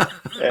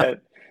 And,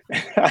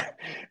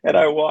 and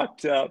I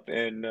walked up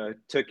and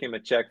took him a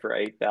check for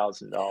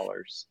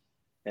 $8,000.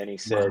 And he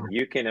said, Wow.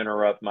 you can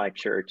interrupt my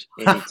church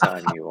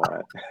anytime you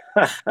want.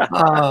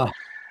 Ah,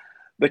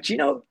 But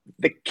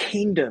the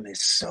kingdom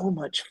is so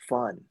much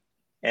fun.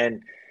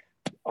 And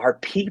our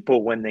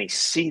people, when they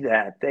see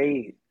that,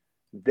 they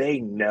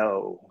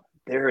know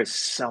there is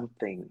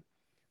something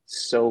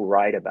so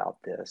right about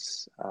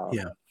this.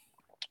 yeah.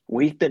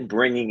 We've been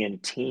bringing in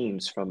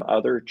teams from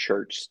other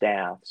church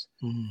staffs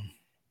Mm,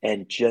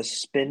 and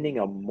just spending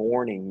a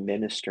morning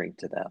ministering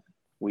to them.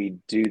 We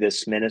do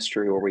this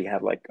ministry where we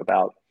have like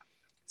about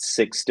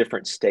 6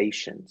 different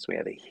stations. We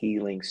have a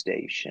healing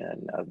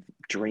station, a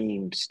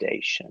dream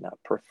station, a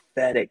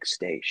prophetic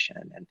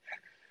station.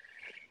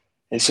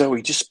 And so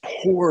we just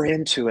pour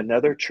into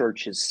another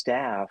church's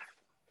staff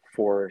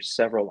for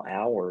several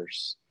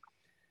hours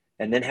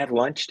and then have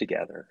lunch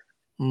together.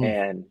 mm,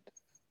 And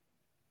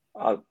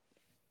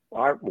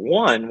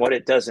what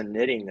it does in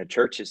knitting the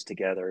churches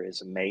together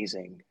is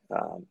amazing.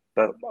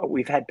 But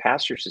we've had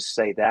pastors to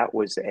say that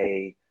was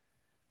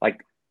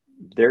like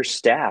their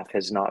staff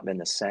has not been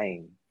the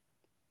same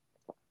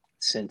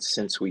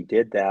since we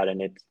did that.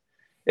 And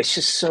it's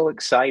just so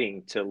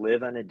exciting to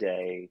live in a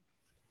day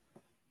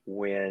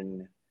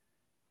when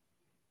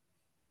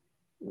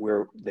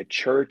the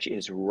church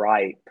is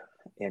ripe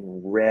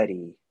and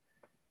ready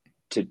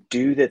to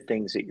do the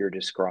things that you're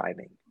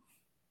describing,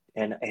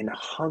 and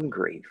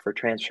hungry for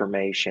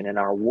transformation. And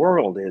our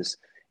world is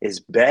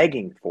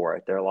begging for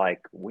it. They're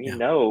like, we yeah.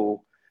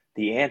 know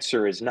the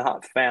answer is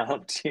not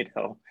found,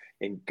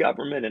 in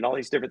government and all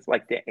these different,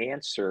 like the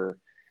answer,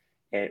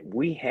 and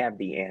we have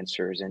the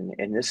answers, and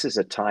this is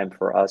a time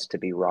for us to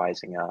be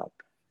rising up.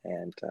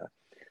 And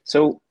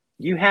so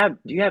you have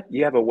a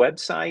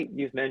website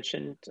you've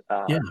mentioned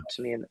Yeah.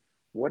 to me, and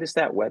what is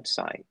that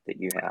website that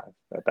you have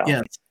about?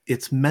 Yeah.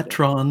 It's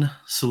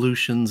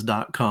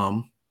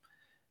metronsolutions.com.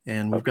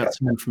 And we've Okay, got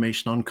some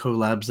information on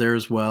collabs there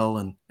as well.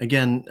 And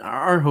again,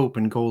 our hope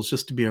and goal is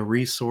just to be a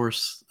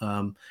resource.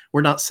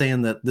 We're not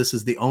saying that this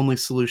is the only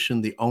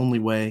solution, the only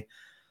way.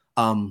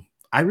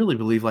 I really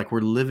believe like we're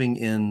living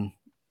in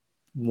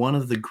one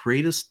of the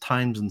greatest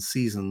times and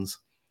seasons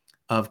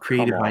of come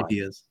creative on.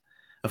 ideas,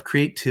 of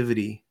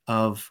creativity,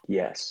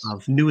 Yes.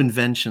 of new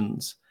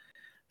inventions.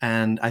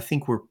 And I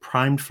think we're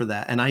primed for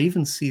that. And I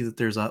even see that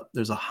there's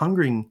a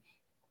hungering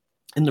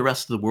in the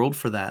rest of the world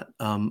for that.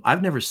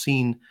 I've never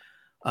seen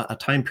a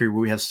time period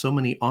where we have so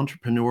many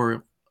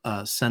entrepreneur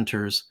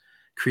centers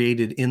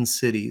created in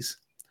cities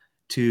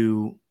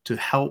to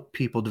help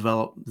people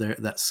develop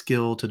that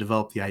skill, to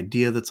develop the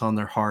idea that's on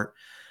their heart.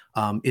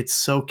 It's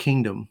so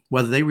kingdom,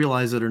 whether they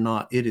realize it or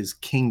not. It is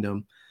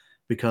kingdom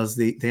because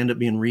they end up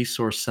being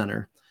resource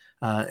center,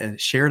 and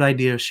shared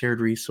idea,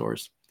 shared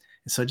resource.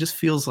 And so it just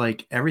feels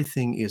like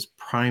everything is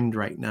primed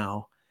right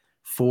now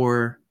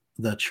for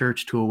the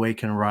church to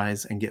awaken,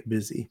 rise, and get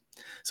busy.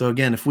 So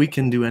again, if we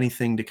can do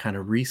anything to kind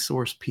of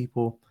resource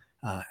people,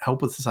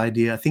 help with this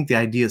idea, I think the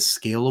idea is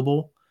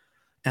scalable,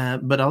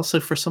 but also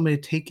for somebody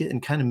to take it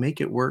and kind of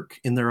make it work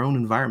in their own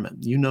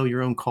environment,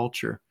 your own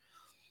culture.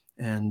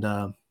 And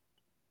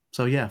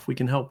so, yeah, if we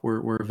can help,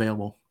 we're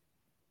available.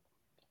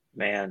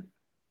 Man,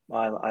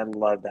 I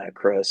love that,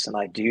 Chris. And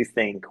I do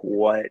think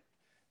what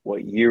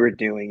you're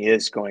doing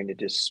is going to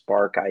just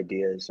spark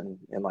ideas. And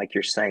like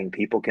you're saying,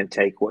 people can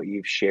take what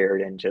you've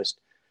shared and just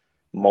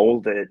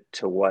mold it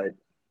to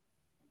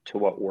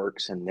what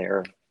works in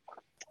their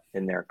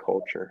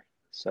culture.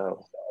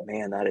 So,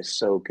 man, that is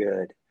so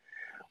good.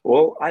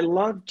 Well, I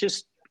love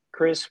just,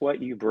 Chris,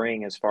 what you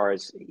bring as far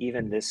as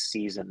even this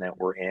season that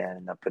we're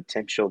in, the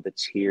potential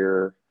that's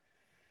here.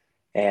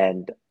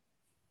 And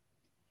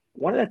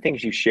one of the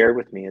things you shared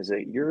with me is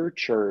that your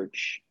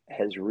church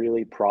has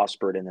really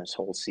prospered in this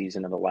whole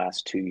season of the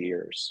last 2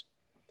 years.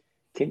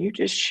 Can you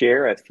just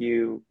share a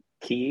few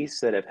keys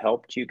that have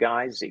helped you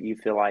guys that you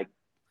feel like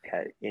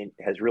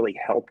has really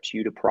helped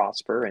you to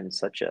prosper in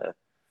such a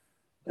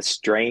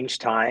strange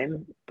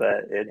time,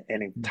 but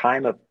in a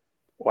time of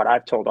what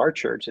I've told our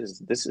church is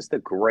this is the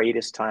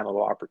greatest time of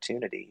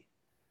opportunity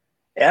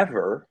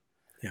ever,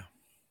 Yeah.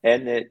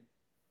 and that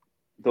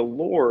the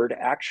Lord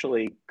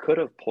actually could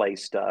have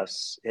placed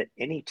us at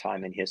any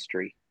time in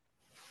history.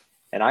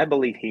 And I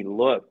believe he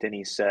looked and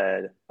he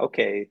said,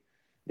 okay,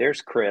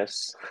 there's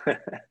Chris.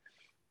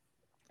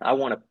 I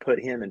want to put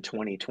him in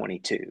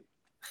 2022,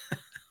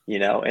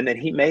 and then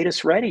he made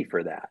us ready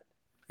for that.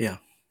 Yeah.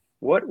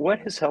 What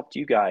has helped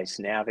you guys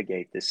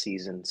navigate this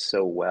season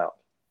so well?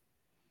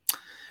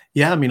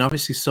 Yeah, I mean,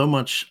 obviously, so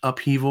much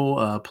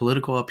upheaval,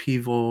 political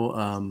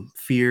upheaval,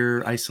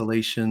 fear,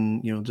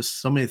 isolation.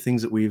 Just so many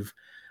things that we've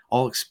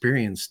all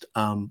experienced.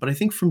 But I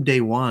think from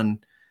day one,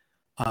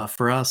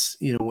 for us,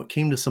 when it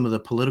came to some of the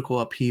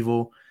political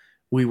upheaval,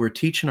 we were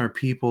teaching our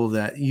people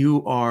that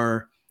you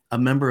are a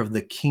member of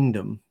the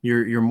kingdom.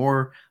 You're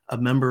more a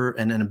member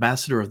and an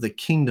ambassador of the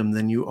kingdom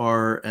than you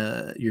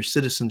are your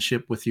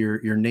citizenship with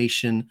your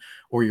nation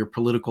or your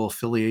political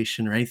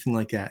affiliation or anything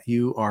like that.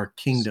 You are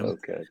kingdom. So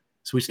good.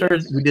 So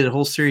Yes. we did a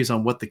whole series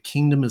on what the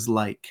kingdom is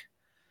like.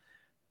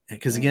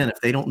 Because again, Mm, if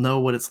they don't know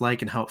what it's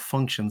like and how it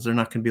functions, they're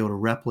not going to be able to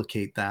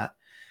replicate that.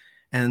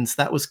 And so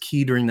that was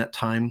key during that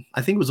time.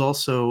 I think it was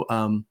also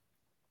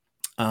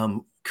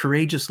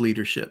courageous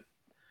leadership,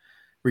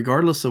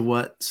 regardless of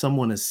what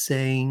someone is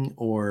saying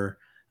or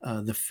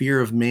the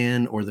fear of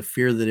man or the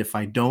fear that if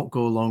I don't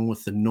go along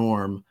with the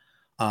norm,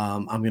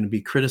 I'm going to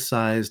be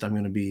criticized.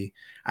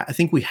 I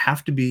think we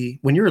have to be,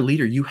 when you're a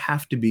leader, you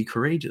have to be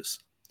courageous.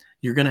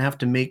 You're going to have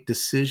to make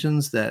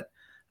decisions that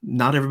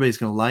not everybody's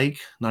going to like,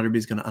 not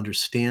everybody's going to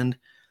understand.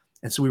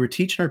 And so we were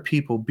teaching our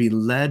people, be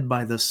led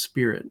by the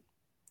Spirit.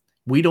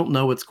 We don't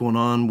know what's going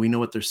on. We know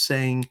what they're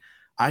saying.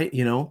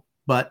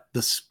 But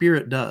the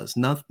Spirit does.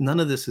 None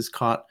of this has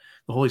caught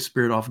the Holy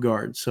Spirit off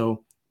guard.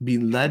 So be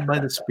led by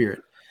the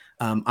Spirit.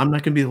 I'm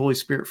not going to be the Holy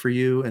Spirit for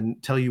you and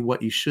tell you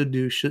what you should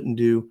do, shouldn't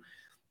do.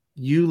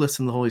 You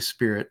listen to the Holy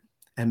Spirit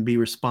and be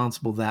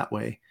responsible that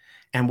way.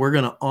 And we're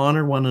going to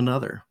honor one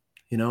another.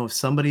 If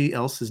somebody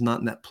else is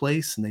not in that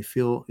place and they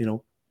feel,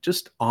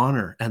 just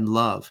honor and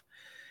love.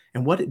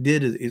 And what it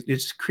did is it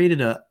just created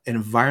an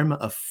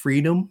environment of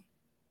freedom,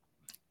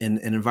 an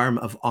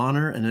environment of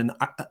honor, and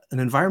an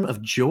environment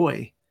of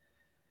joy.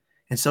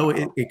 And so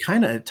wow. it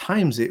kind of, at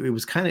times, it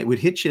would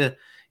hit you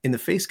in the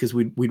face because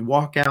we'd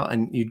walk out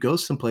and you'd go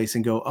someplace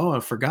and go, oh, I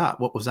forgot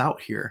what was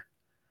out here.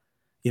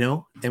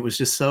 It was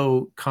just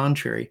so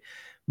contrary,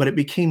 but it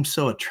became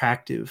so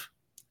attractive.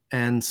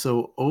 And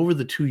so over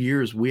the 2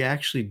 years, we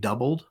actually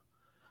doubled.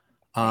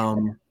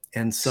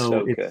 And so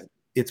So good.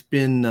 it's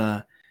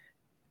been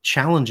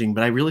challenging,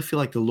 but I really feel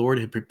like the Lord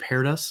had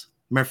prepared us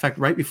Matter of fact,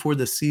 right before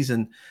this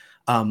season,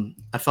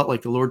 I felt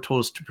like the Lord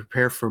told us to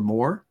prepare for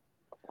more.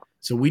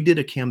 So we did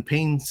a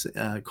campaign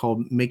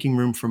called Making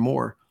Room for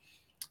More.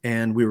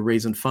 And we were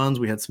raising funds.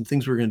 We had some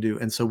things we were going to do.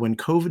 And so when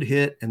COVID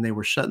hit and they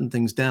were shutting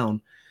things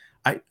down,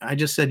 I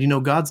just said,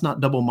 God's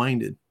not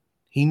double-minded.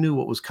 He knew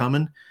what was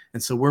coming.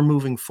 And so we're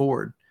moving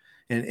forward.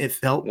 And it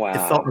felt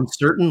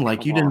uncertain.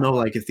 Like you didn't know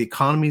like if the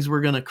economies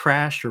were going to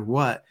crash or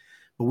what,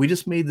 but we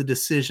just made the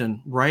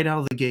decision right out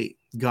of the gate.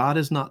 God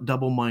is not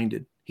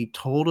double-minded. He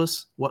told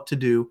us what to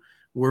do.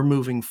 We're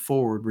moving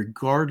forward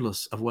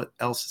regardless of what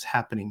else is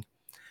happening.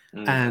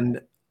 And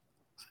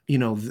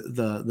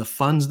the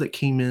funds that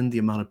came in, the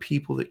amount of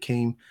people that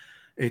came,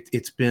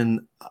 it's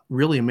been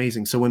really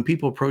amazing. So when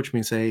people approach me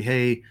and say,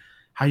 hey,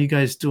 how you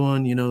guys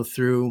doing,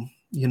 through,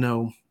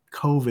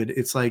 COVID,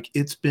 it's like,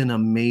 it's been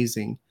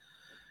amazing.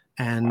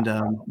 And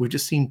we've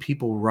just seen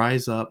people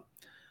rise up.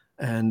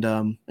 And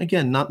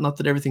again, not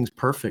that everything's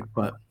perfect,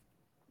 but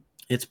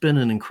it's been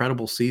an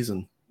incredible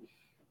season.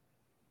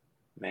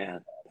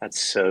 Man,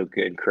 that's so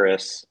good,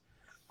 Chris.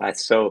 I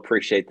so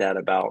appreciate that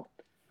about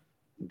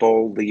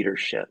bold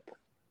leadership.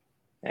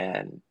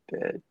 And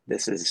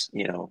this is,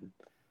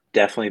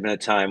 definitely been a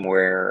time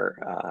where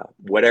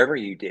whatever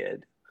you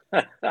did,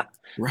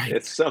 right,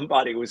 if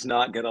somebody was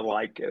not going to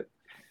like it,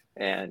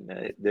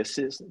 and this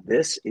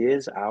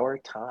is our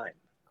time.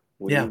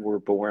 We were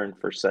born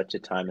for such a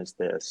time as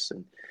this.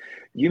 And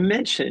you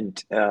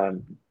mentioned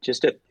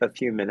just a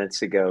few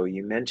minutes ago,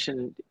 you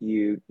mentioned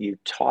you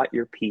taught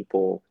your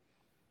people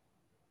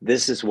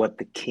this is what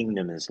the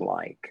kingdom is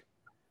like.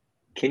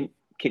 Can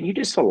you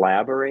just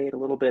elaborate a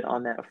little bit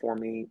on that for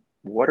me?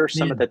 What are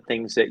some of the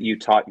things that you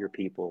taught your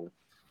people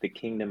the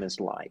kingdom is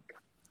like?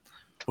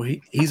 Well,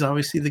 he's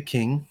obviously the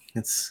king.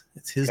 It's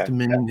his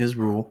dominion, his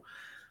rule.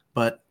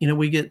 But,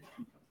 we get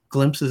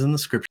glimpses in the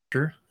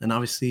scripture, and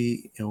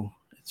obviously,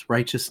 it's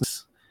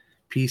righteousness,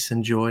 peace,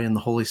 and joy in the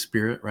Holy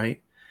Spirit,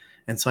 right?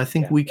 And so I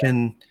think we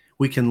can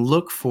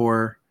look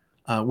for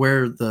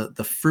where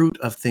the fruit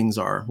of things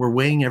are. We're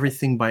weighing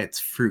everything by its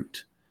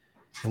fruit.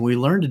 And we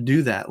learn to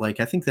do that. Like,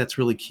 I think that's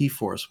really key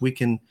for us. We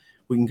can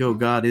go,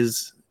 God,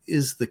 is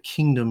the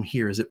kingdom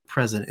here? Is it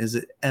present? Is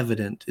it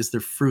evident? Is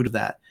there fruit of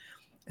that?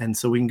 And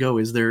so we can go,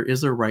 is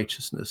there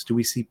righteousness? Do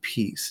we see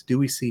peace? Do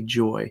we see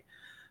joy?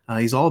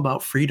 He's all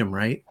about freedom,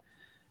 right?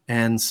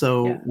 And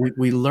so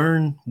we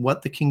learn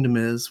what the kingdom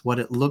is, what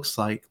it looks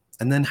like,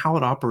 and then how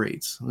it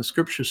operates. And the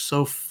scripture is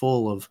so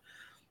full of,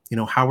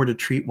 how we're to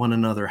treat one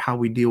another, how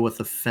we deal with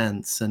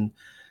offense. And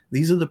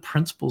these are the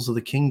principles of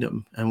the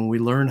kingdom. And when we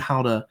learn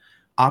how to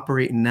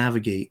operate and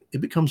navigate, it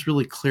becomes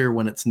really clear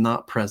when it's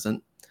not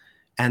present.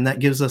 And that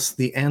gives us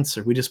the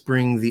answer. We just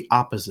bring the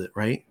opposite,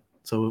 right?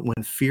 So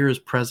when fear is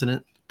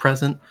present,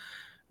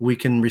 we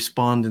can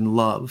respond in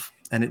love,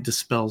 and it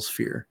dispels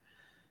fear.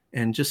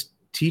 And just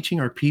teaching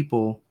our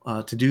people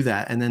to do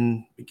that. And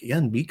then,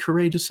 again, be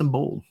courageous and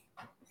bold.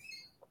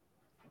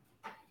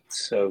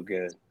 So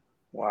good.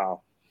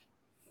 Wow.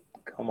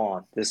 Come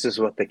on. This is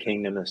what the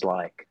kingdom is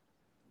like.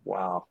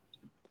 Wow.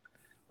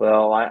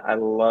 Well, I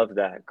love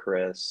that,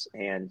 Chris.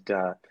 And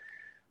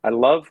I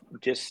love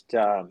just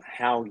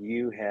how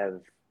you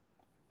have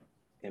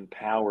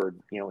empowered,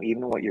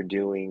 even what you're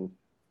doing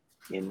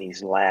in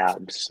these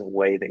labs, the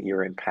way that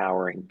you're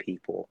empowering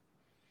people.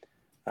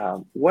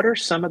 What are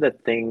some of the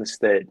things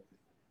that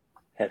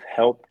have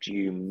helped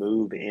you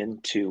move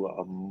into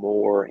a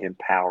more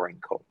empowering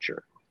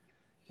culture?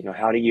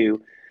 How do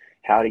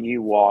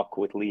you walk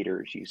with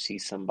leaders? You see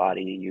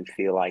somebody, you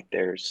feel like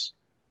there's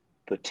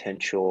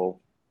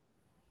potential.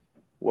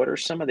 What are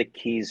some of the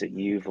keys that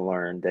you've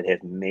learned that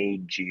have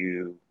made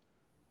you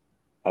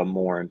a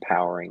more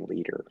empowering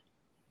leader?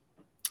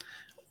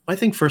 I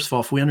think, first of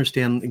all, if we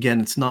understand,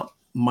 again, it's not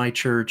my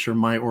church or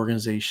my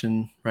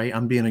organization, right?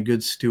 I'm being a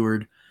good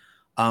steward.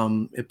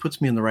 It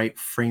puts me in the right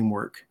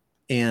framework.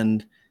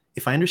 And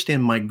if I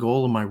understand my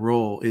goal and my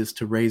role is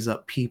to raise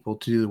up people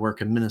to do the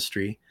work of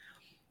ministry,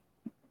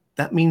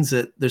 that means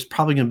that there's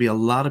probably going to be a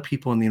lot of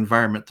people in the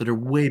environment that are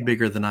way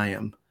bigger than I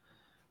am.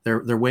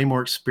 They're way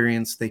more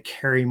experienced. They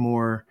carry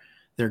more,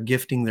 their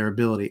gifting, their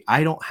ability.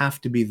 I don't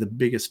have to be the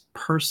biggest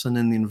person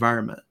in the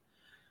environment.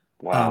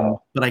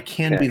 Wow. But I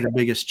can be the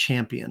biggest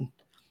champion.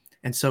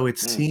 And so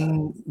it's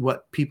seeing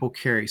what people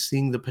carry,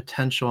 seeing the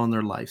potential in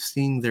their life,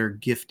 seeing their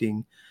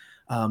gifting,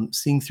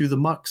 seeing through the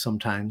muck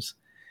sometimes,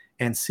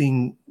 and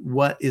seeing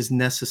what is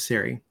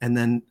necessary. And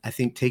then I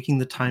think taking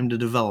the time to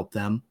develop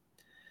them,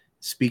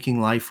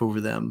 speaking life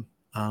over them,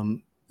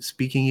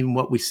 speaking even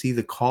what we see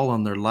the call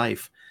on their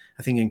life,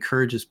 I think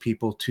encourages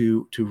people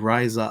to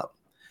rise up,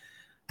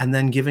 and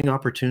then giving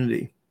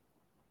opportunity.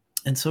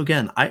 And so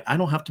again, I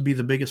don't have to be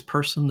the biggest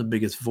person, the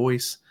biggest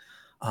voice.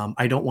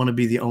 I don't want to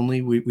be the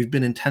only. We've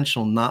been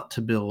intentional not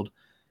to build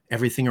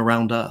everything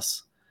around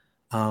us.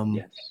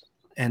 Yes.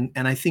 And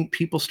I think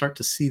people start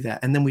to see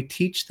that. And then we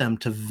teach them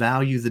to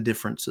value the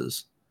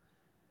differences.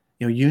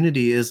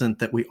 Unity isn't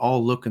that we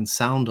all look and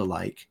sound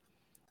alike.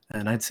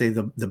 And I'd say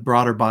the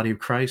broader body of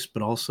Christ,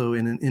 but also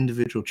in an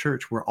individual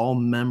church, we're all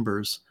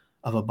members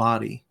of a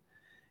body.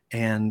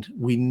 and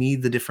we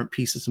need the different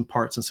pieces and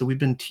parts. And so we've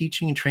been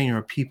teaching and training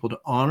our people to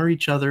honor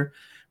each other,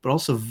 but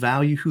also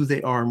value who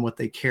they are and what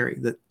they carry,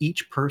 that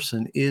each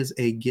person is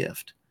a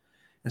gift.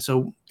 And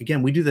so,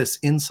 again, we do this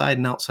inside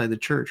and outside the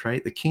church,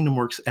 right? The kingdom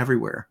works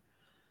everywhere.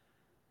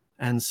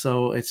 And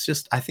so it's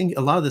just, I think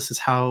a lot of this is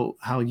how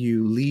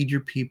you lead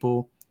your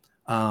people.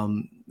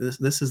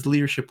 This is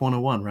leadership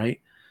 101, right?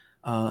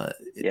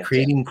 Yes.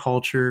 Creating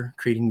culture,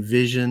 creating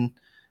vision,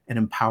 and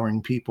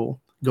empowering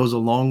people goes a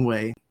long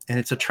way. And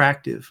it's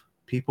attractive.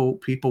 People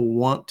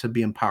want to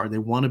be empowered. They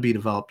want to be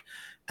developed,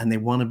 and they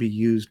want to be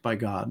used by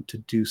God to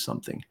do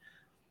something.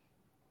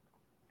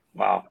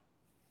 Wow.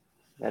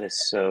 That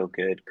is so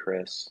good,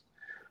 Chris.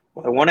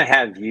 Well, I want to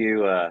have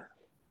you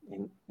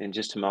in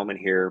just a moment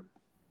here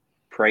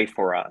pray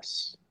for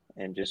us,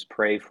 and just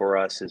pray for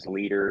us as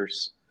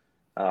leaders,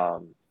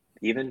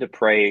 even to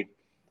pray,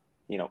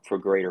 for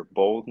greater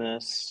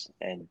boldness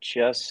and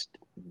just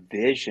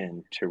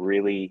vision to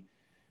really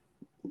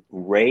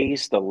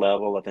raise the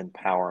level of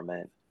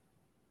empowerment,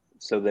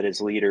 so that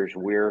as leaders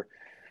we're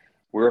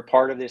a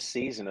part of this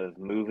season of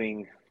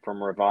moving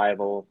from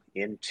revival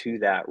into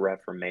that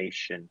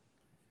reformation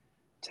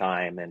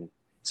time. And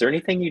is there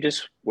anything you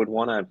just would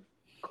want to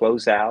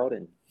close out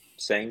and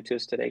saying to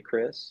us today,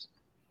 Chris?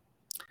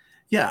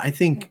 Yeah, I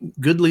think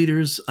good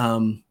leaders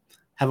have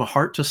a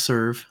heart to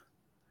serve.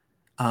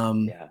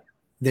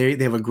 They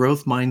have a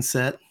growth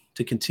mindset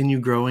to continue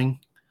growing,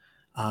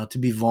 to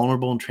be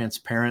vulnerable and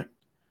transparent.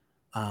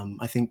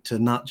 I think to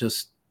not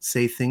just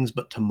say things,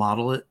 but to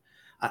model it.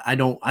 I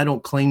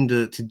don't claim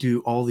to do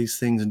all these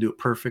things and do it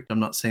perfect. I'm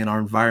not saying our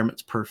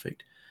environment's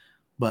perfect,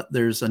 but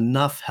there's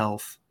enough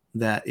health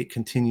that it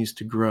continues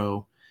to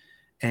grow.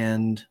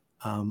 And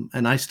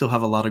I still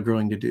have a lot of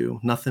growing to do.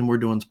 Nothing we're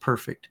doing is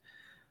perfect.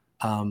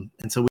 And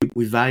so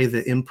we value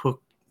the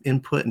input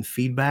and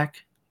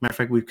feedback. Matter of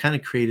fact, we've kind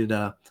of created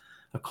a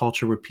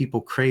culture where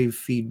people crave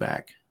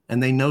feedback,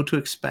 and they know to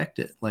expect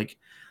it. Like,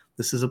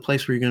 this is a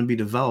place where you're going to be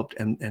developed.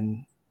 And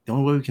the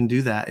only way we can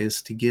do that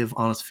is to give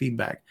honest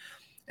feedback.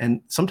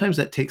 And sometimes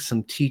that takes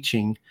some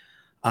teaching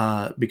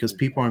because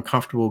people are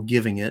uncomfortable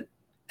giving it,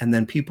 and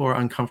then people are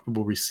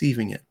uncomfortable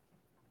receiving it.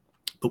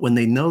 But when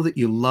they know that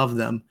you love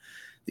them,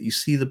 that you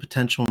see the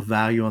potential and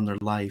value on their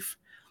life,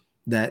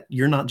 that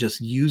you're not just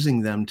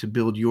using them to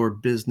build your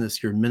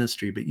business, your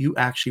ministry, but you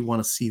actually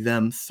want to see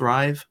them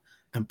thrive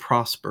and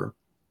prosper,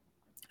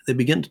 they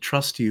begin to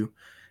trust you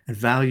and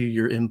value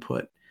your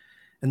input.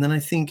 And then I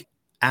think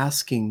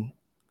asking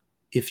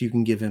if you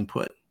can give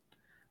input,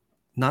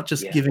 not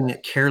just giving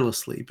it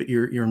carelessly, but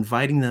you're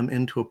inviting them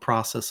into a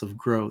process of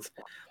growth.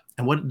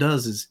 And what it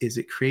does is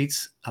it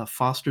creates,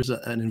 fosters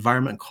an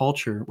environment and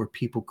culture where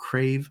people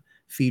crave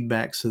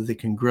feedback so they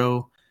can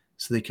grow,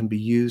 so they can be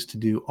used to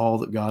do all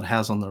that God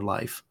has on their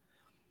life.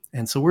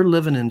 And so we're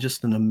living in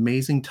just an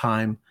amazing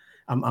time.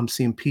 I'm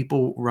seeing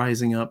people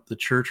rising up, the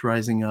church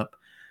rising up,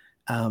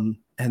 and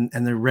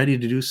they're ready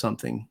to do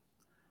something.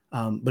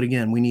 But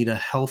again, we need a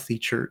healthy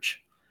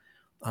church,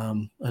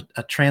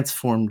 a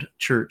transformed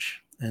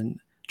church,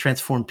 and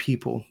transformed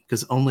people,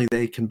 because only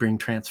they can bring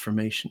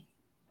transformation.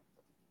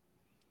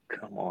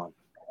 Come on.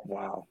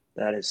 Wow.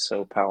 That is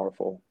so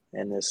powerful.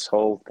 And this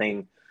whole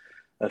thing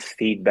of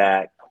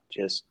feedback,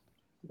 it's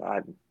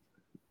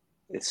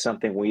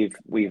something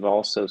we've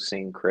also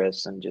seen,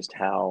 Chris, and just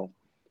how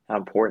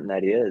important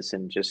that is.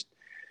 And just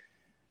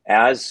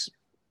as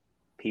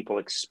people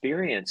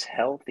experience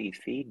healthy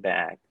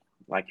feedback,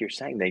 like you're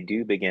saying, they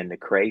do begin to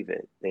crave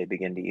it. They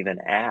begin to even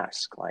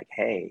ask, like,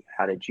 hey,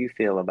 how did you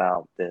feel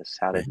about this?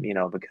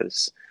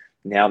 Because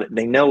now that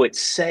they know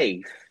it's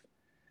safe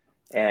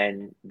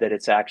and that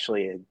it's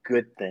actually a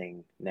good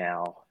thing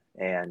now.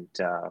 And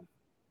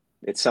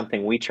it's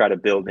something we try to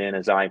build in.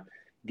 As I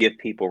give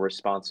people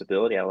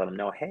responsibility, I let them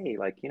know, hey,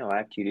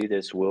 after you do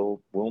this, we'll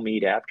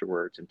meet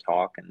afterwards and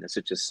talk. And this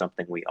is just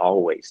something we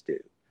always do.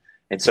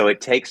 And so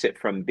it takes it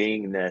from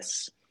being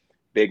this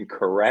big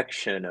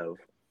correction of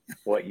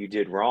what you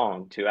did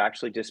wrong to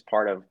actually just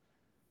part of,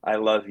 I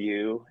love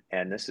you,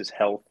 and this is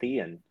healthy,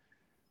 and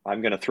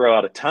I'm going to throw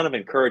out a ton of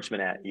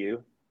encouragement at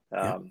you.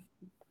 I'm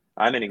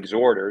an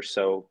exhorter,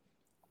 so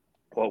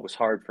what was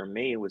hard for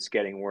me was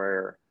getting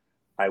where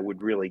I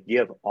would really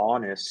give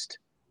honest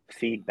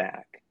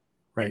feedback,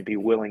 right, and be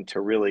willing to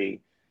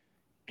really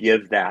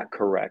give that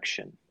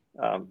correction.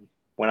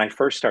 When I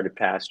first started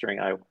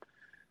pastoring,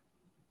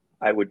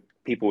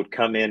 people would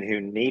come in who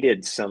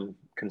needed some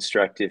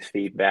constructive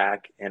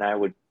feedback, and I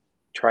would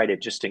try to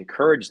just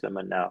encourage them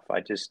enough.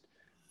 I just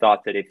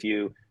thought that if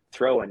you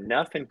throw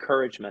enough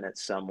encouragement at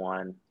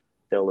someone,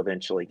 they'll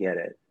eventually get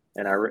it.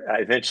 And I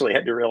eventually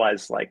had to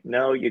realize,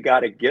 no, you got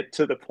to get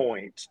to the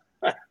point.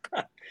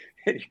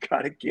 And you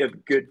got to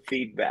give good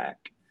feedback.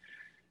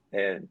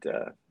 And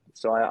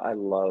so I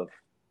love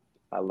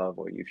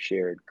what you've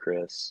shared,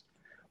 Chris.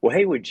 Well,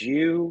 hey, would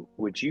you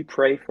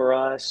pray for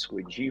us?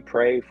 Would you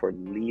pray for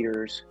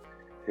leaders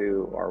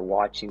who are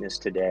watching this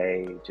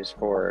today, just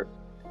for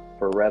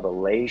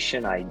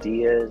revelation,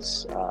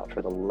 ideas,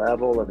 for the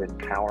level of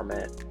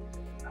empowerment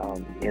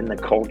in the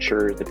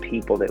culture, the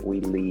people that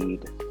we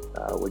lead?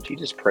 Would you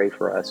just pray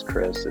for us,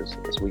 Chris,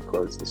 as we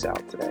close this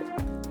out today?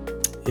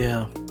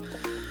 Yeah.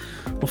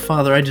 Well,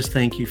 Father, I just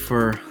thank you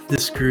for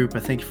this group. I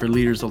thank you for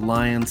Leaders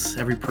Alliance,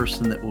 every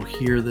person that will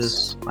hear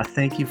this. I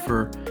thank you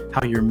for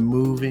how you're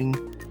moving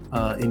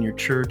in your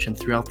church and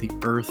throughout the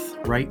earth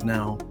right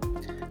now.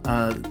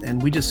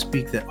 And we just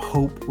speak that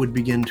hope would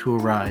begin to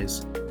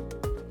arise.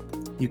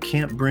 You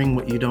can't bring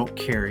what you don't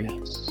carry.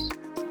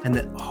 And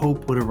that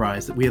hope would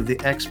arise, that we have the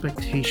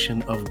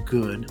expectation of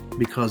good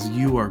because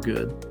you are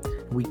good.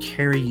 We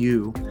carry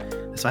you.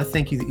 So I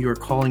thank you that you are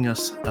calling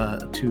us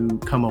to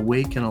come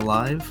awake and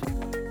alive.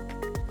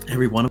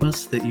 Every one of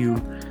us, that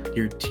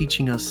you're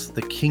teaching us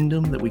the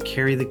kingdom, that we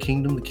carry the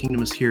kingdom. The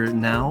kingdom is here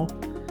now.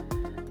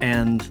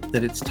 And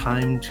that it's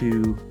time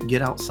to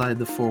get outside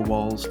the four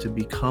walls, to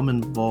become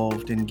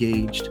involved,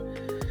 engaged.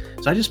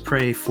 So I just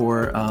pray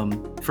for,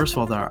 first of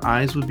all, that our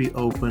eyes would be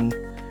open.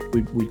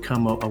 We'd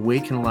come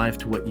awake and alive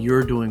to what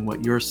you're doing,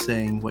 what you're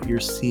saying, what you're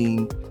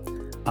seeing,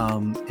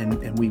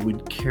 and we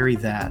would carry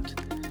that.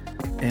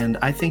 And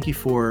I thank you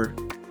for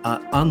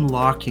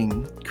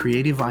unlocking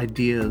creative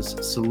ideas,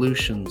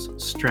 solutions,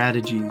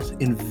 strategies,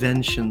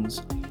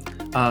 inventions.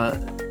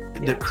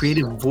 The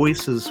creative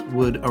voices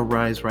would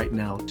arise right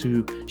now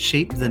to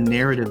shape the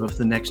narrative of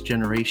the next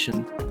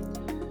generation.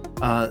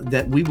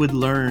 That we would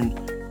learn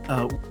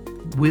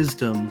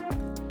wisdom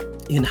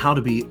in how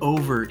to be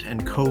overt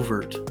and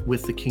covert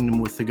with the kingdom,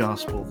 with the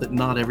gospel, that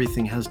not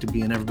everything has to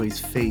be in everybody's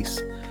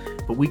face,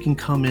 but we can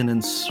come in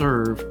and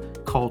serve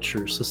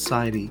culture,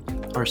 society,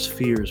 our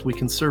spheres. We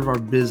can serve our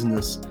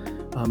business,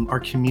 our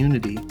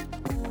community,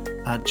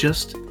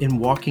 just in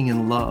walking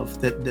in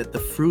love, that the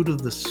fruit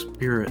of the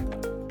Spirit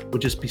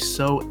would just be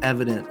so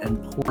evident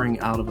and pouring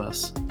out of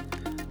us.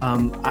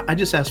 I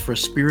just ask for a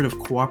spirit of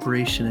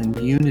cooperation and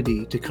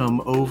unity to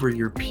come over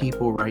your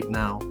people right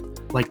now,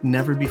 like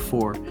never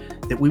before,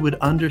 that we would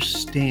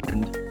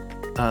understand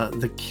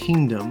the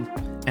kingdom,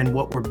 and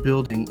what we're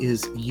building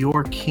is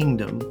your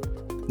kingdom,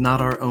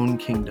 not our own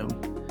kingdom.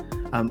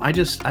 I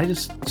just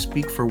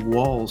speak for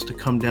walls to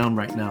come down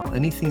right now.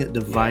 Anything that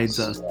divides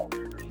us,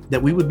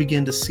 that we would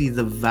begin to see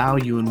the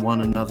value in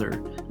one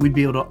another. We'd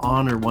be able to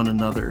honor one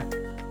another,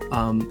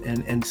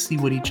 and see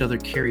what each other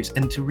carries,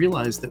 and to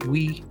realize that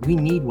we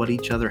need what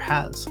each other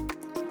has,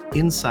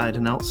 inside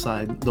and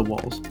outside the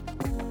walls.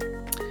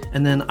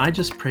 And then I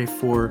just pray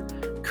for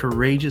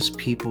courageous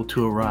people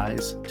to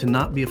arise, to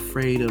not be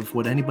afraid of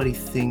what anybody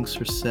thinks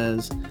or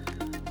says,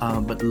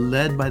 but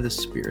led by the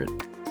Spirit,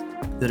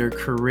 that are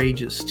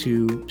courageous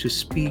to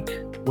speak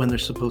when they're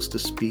supposed to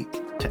speak,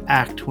 to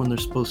act when they're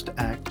supposed to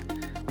act,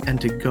 and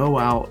to go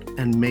out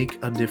and make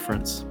a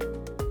difference.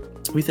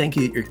 We thank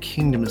you that your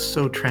kingdom is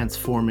so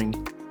transforming,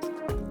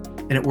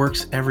 and it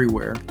works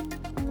everywhere.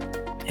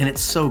 And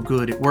it's so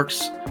good. It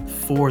works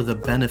for the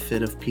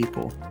benefit of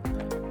people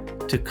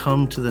to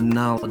come to the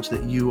knowledge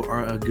that you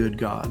are a good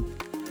God.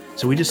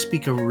 So we just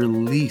speak a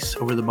release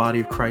over the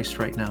body of Christ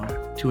right now,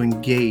 to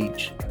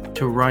engage,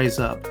 to rise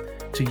up,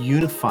 to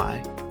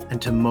unify,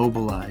 and to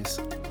mobilize,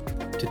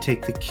 to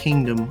take the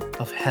kingdom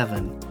of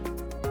heaven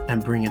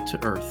and bring it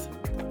to earth.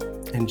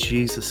 In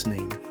Jesus'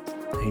 name,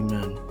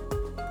 amen.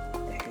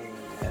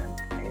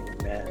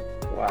 Amen.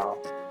 Wow.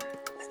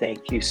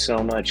 Thank you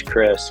so much,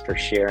 Chris, for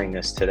sharing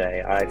this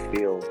today. I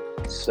feel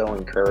so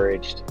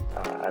encouraged.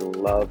 I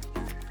love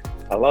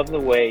the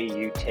way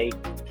you take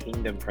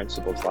kingdom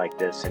principles like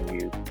this and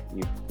you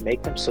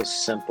make them so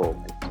simple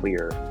and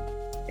clear.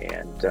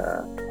 And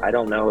I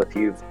don't know if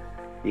you've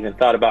even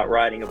thought about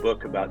writing a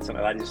book about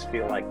something. I just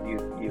feel like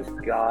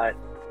you've got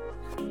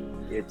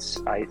it's.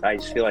 I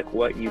just feel like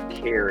what you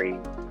carry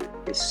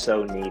is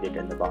so needed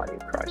in the body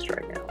of Christ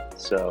right now.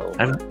 So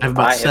I've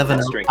about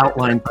 7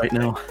 outlined right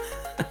now.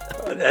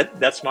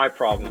 That's my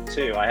problem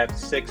too. I have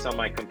 6 on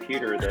my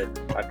computer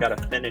that I've got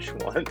to finish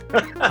one.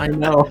 I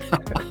know.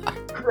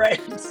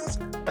 Great.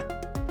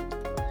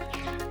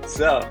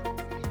 So,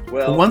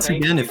 well, once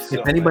again, if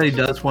anybody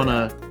much. does want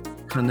to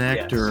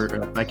connect, Yes.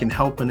 or if I can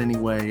help in any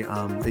way,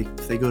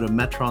 they go to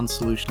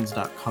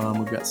metronsolutions.com.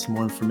 We've got some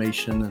more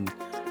information and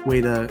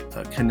way to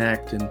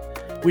connect, and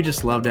we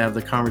just love to have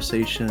the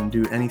conversation and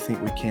do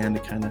anything we can to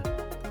kind of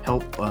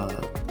help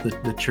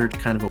the church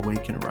kind of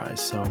awaken and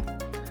rise. So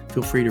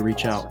feel free to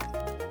reach out.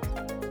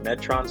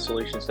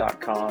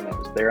 metronsolutions.com. It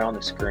was there on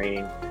the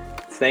screen.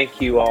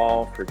 Thank you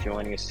all for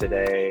joining us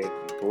today.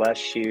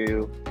 Bless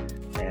you.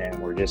 And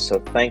we're just so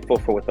thankful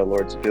for what the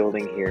Lord's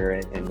building here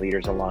in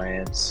Leaders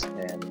Alliance,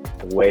 and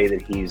the way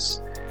that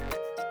He's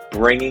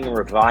bringing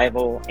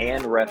revival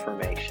and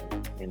reformation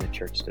in the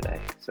church today.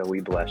 So we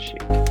bless you.